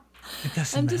 It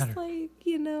doesn't I'm matter. just like,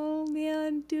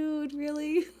 man, dude,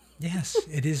 really? Yes,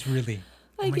 it is really.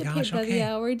 I get paid by the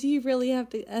hour. Do you really have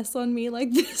to S on me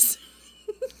like this?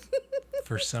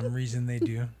 For some reason they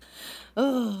do.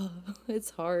 Oh,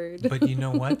 it's hard. But you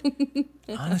know what?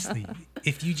 Honestly,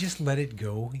 if you just let it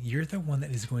go, you're the one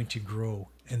that is going to grow.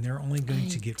 And they're only going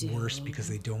to get worse because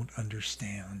they don't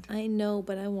understand. I know,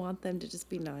 but I want them to just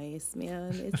be nice,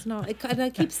 man. It's not. And I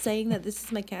keep saying that this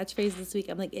is my catchphrase this week.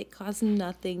 I'm like, it costs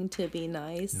nothing to be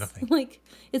nice. Nothing. Like,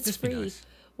 it's Just free. be nice.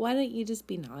 Why don't you just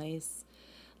be nice?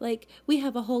 Like, we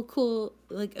have a whole cool,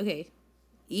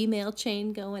 email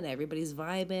chain going. Everybody's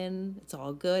vibing. It's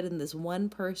all good. And this one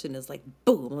person is like,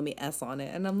 boom, let me S on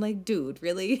it. And I'm like, dude,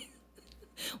 really?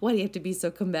 Why do you have to be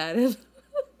so combative?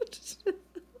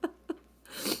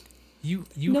 You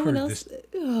No one heard else.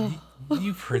 this.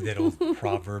 You've heard that old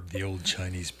proverb, the old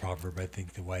Chinese proverb. I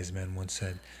think the wise man once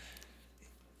said,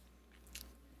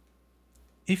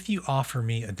 "If you offer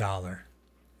me $1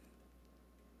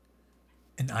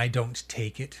 and I don't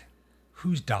take it,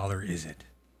 whose dollar is it?"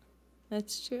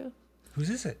 That's true.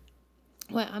 Whose is it?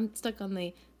 Well, I'm stuck on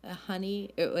the honey.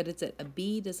 Or what is it? A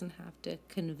bee doesn't have to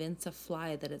convince a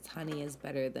fly that its honey is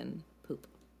better than poop.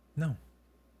 No.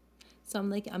 So I'm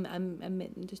like,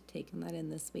 I'm just taking that in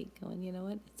this week, going, you know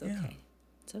what? It's okay. Yeah.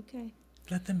 It's okay.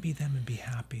 Let them be them and be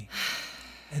happy.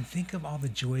 And think of all the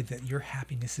joy that your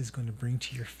happiness is going to bring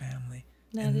to your family.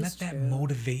 That is let that true.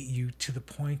 motivate you to the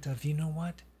point of, you know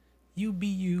what? You be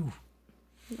you.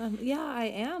 Yeah, I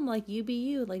am. Like, you be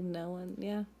you. Like, no one,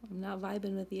 I'm not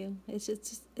vibing with you.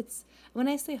 It's when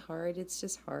I say hard, it's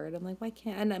just hard. I'm like, why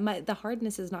can't, and the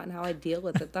hardness is not in how I deal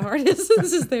with it. The hardness,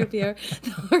 this is therapy hour.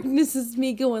 The hardness is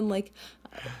me going like,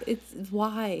 it's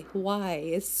why?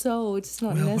 It's not Well,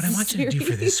 necessary. what I want you to do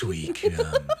for this week,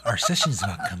 our session's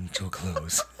about coming to a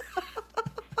close.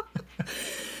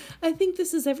 I think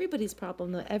this is everybody's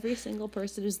problem, though. Every single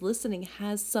person who's listening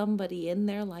has somebody in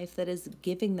their life that is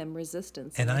giving them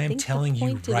resistance. And I am think the telling you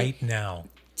point of right now,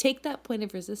 take that point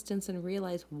of resistance and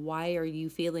realize, why are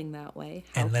you feeling that way?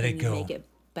 How And let can it you go. make it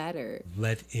better?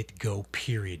 let it go,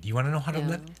 period. You want to know how to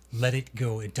Yeah. let it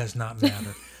go? It does not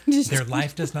matter. Their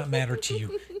life does not matter to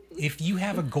you. If you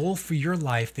have a goal for your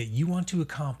life that you want to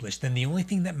accomplish, then the only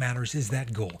thing that matters is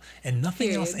that goal. And nothing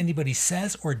Period. else anybody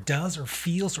says or does or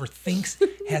feels or thinks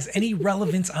has any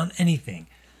relevance on anything.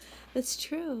 That's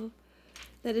true.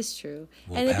 That is true.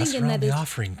 We'll and I pass think in around that the is,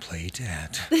 offering plate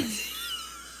at...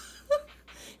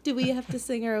 do we have to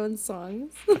sing our own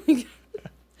songs?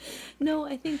 No,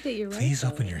 I think that you're right. Please though.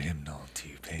 open your hymnal to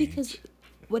page. Because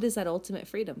what is that ultimate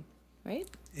freedom, right?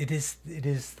 It is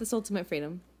This ultimate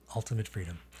freedom. ultimate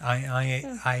freedom.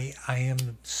 I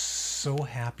am so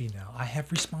happy now. I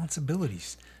have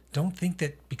responsibilities. Don't think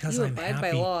that because You I'm abide by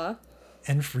happy law.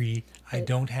 and free, I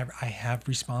have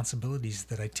responsibilities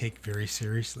that I take very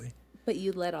seriously. But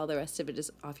you let all the rest of it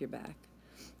just off your back.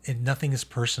 And nothing is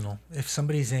personal. If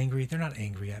somebody's angry, they're not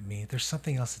angry at me. There's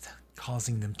something else that's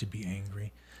causing them to be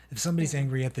angry. If somebody's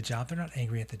angry at the job, they're not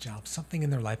angry at the job. Something in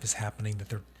their life is happening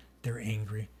that they're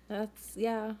angry. That's,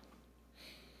 yeah.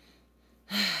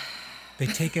 They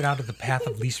take it out of the path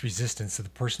of least resistance to the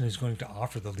person who's going to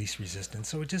offer the least resistance.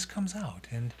 So it just comes out.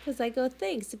 And Because I go,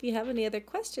 thanks. If you have any other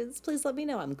questions, please let me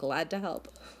know. I'm glad to help.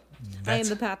 I am that's,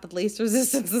 the path of least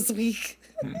resistance this week.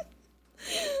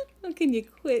 How can you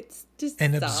quit? Just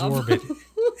and stop. absorb it.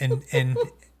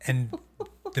 And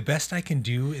the best I can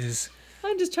do is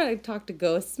I'm just trying to talk to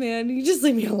ghosts, man. You just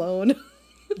leave me alone.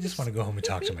 I just want to go home and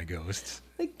talk to my ghosts.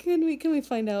 Like, can we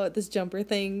find out this jumper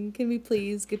thing? Can we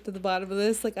please get to the bottom of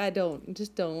this? Like, I'm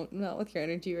not with your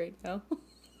energy right now.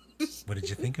 What did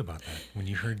you think about that when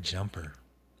you heard jumper?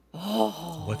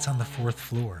 Oh. What's on the 4th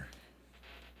floor?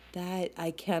 That,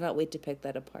 I cannot wait to pick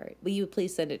that apart. Will you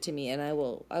please send it to me, and I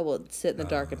will sit in the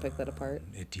dark and pick that apart.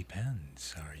 It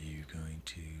depends. Are you going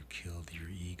to kill your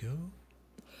ego?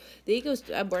 The ego's,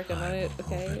 I'm working on I it, will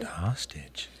okay? hold it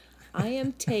hostage. I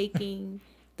am taking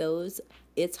those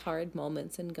it's hard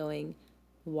moments and going,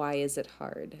 why is it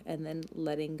hard? And then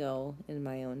letting go in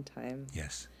my own time.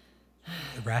 Yes.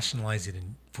 Rationalize it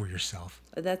for yourself.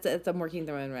 That's I'm working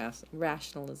through my own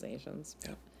rationalizations.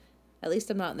 Yep. At least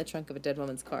I'm not in the trunk of a dead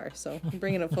woman's car, so I'm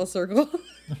bringing it full circle.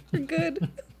 We're good.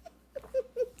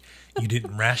 You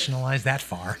didn't rationalize that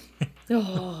far.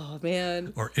 Oh,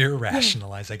 man. Or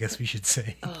irrationalize, I guess we should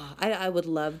say. I would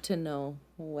love to know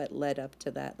what led up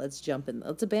to that. Let's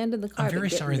abandon the car. I'm very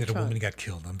but get sorry in the that a trunk. woman got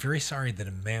killed. I'm very sorry that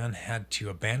a man had to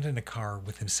abandon a car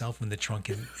with himself in the trunk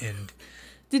and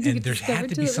Did you and there had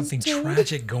to be something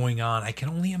tragic going on. I can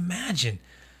only imagine.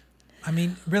 I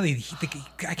mean, really,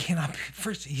 I cannot.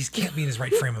 First, he can't be in his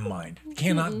right frame of mind. He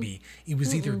cannot be. He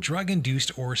was either drug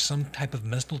induced or some type of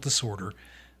mental disorder.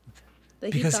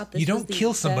 Because you don't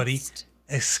kill somebody,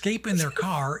 escape in their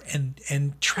car,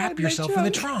 and trap yourself in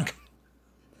the trunk.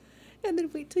 And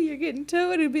then wait till you're getting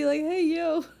towed and be like, "Hey,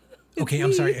 yo." Okay,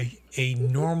 I'm sorry. A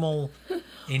normal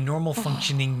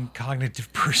functioning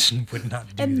cognitive person would not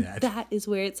do that. And that is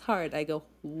where it's hard. I go,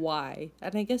 why?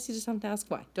 And I guess you just have to ask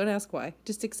why. Don't ask why.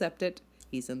 Just accept it.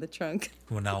 He's in the trunk.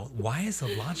 Well, now, why is a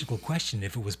logical question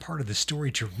if it was part of the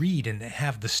story to read and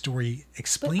have the story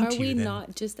explained to you? Are we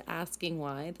not just asking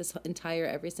why this entire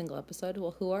every single episode?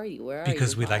 Well, who are you? Where are you?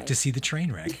 Because we like to see the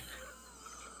train wreck.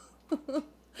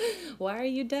 Why are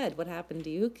you dead? What happened to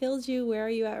you? Who killed you? Where are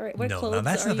you at? What No,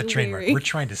 that's not the train wreck. We're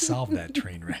trying to solve that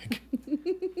train wreck.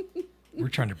 We're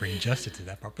trying to bring justice to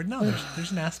that part. But no,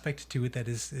 there's an aspect to it that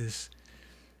is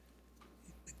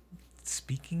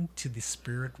speaking to the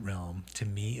spirit realm, to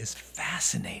me, is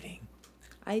fascinating.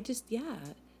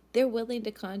 They're willing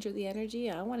to conjure the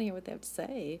energy. I want to hear what they have to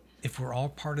say. If we're all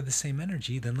part of the same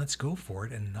energy, then let's go for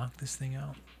it and knock this thing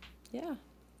out. Yeah.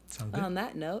 Sound good? On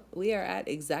that note, we are at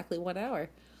exactly 1 hour.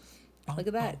 Look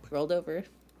at that. Rolled over.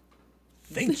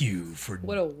 Thank you for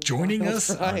What a joining wild us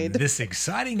on ride. this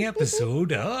exciting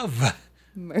episode of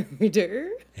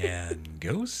Murder and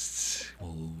Ghosts.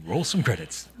 We'll roll some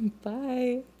credits.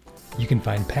 Bye. You can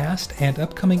find past and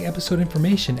upcoming episode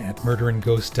information at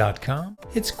murderandghosts.com.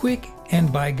 It's quick,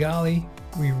 and by golly,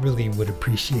 we really would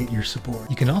appreciate your support.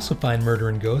 You can also find Murder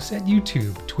and Ghosts at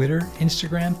YouTube, Twitter,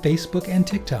 Instagram, Facebook, and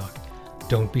TikTok.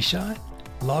 Don't be shy.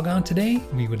 Log on today.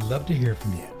 We would love to hear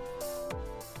from you.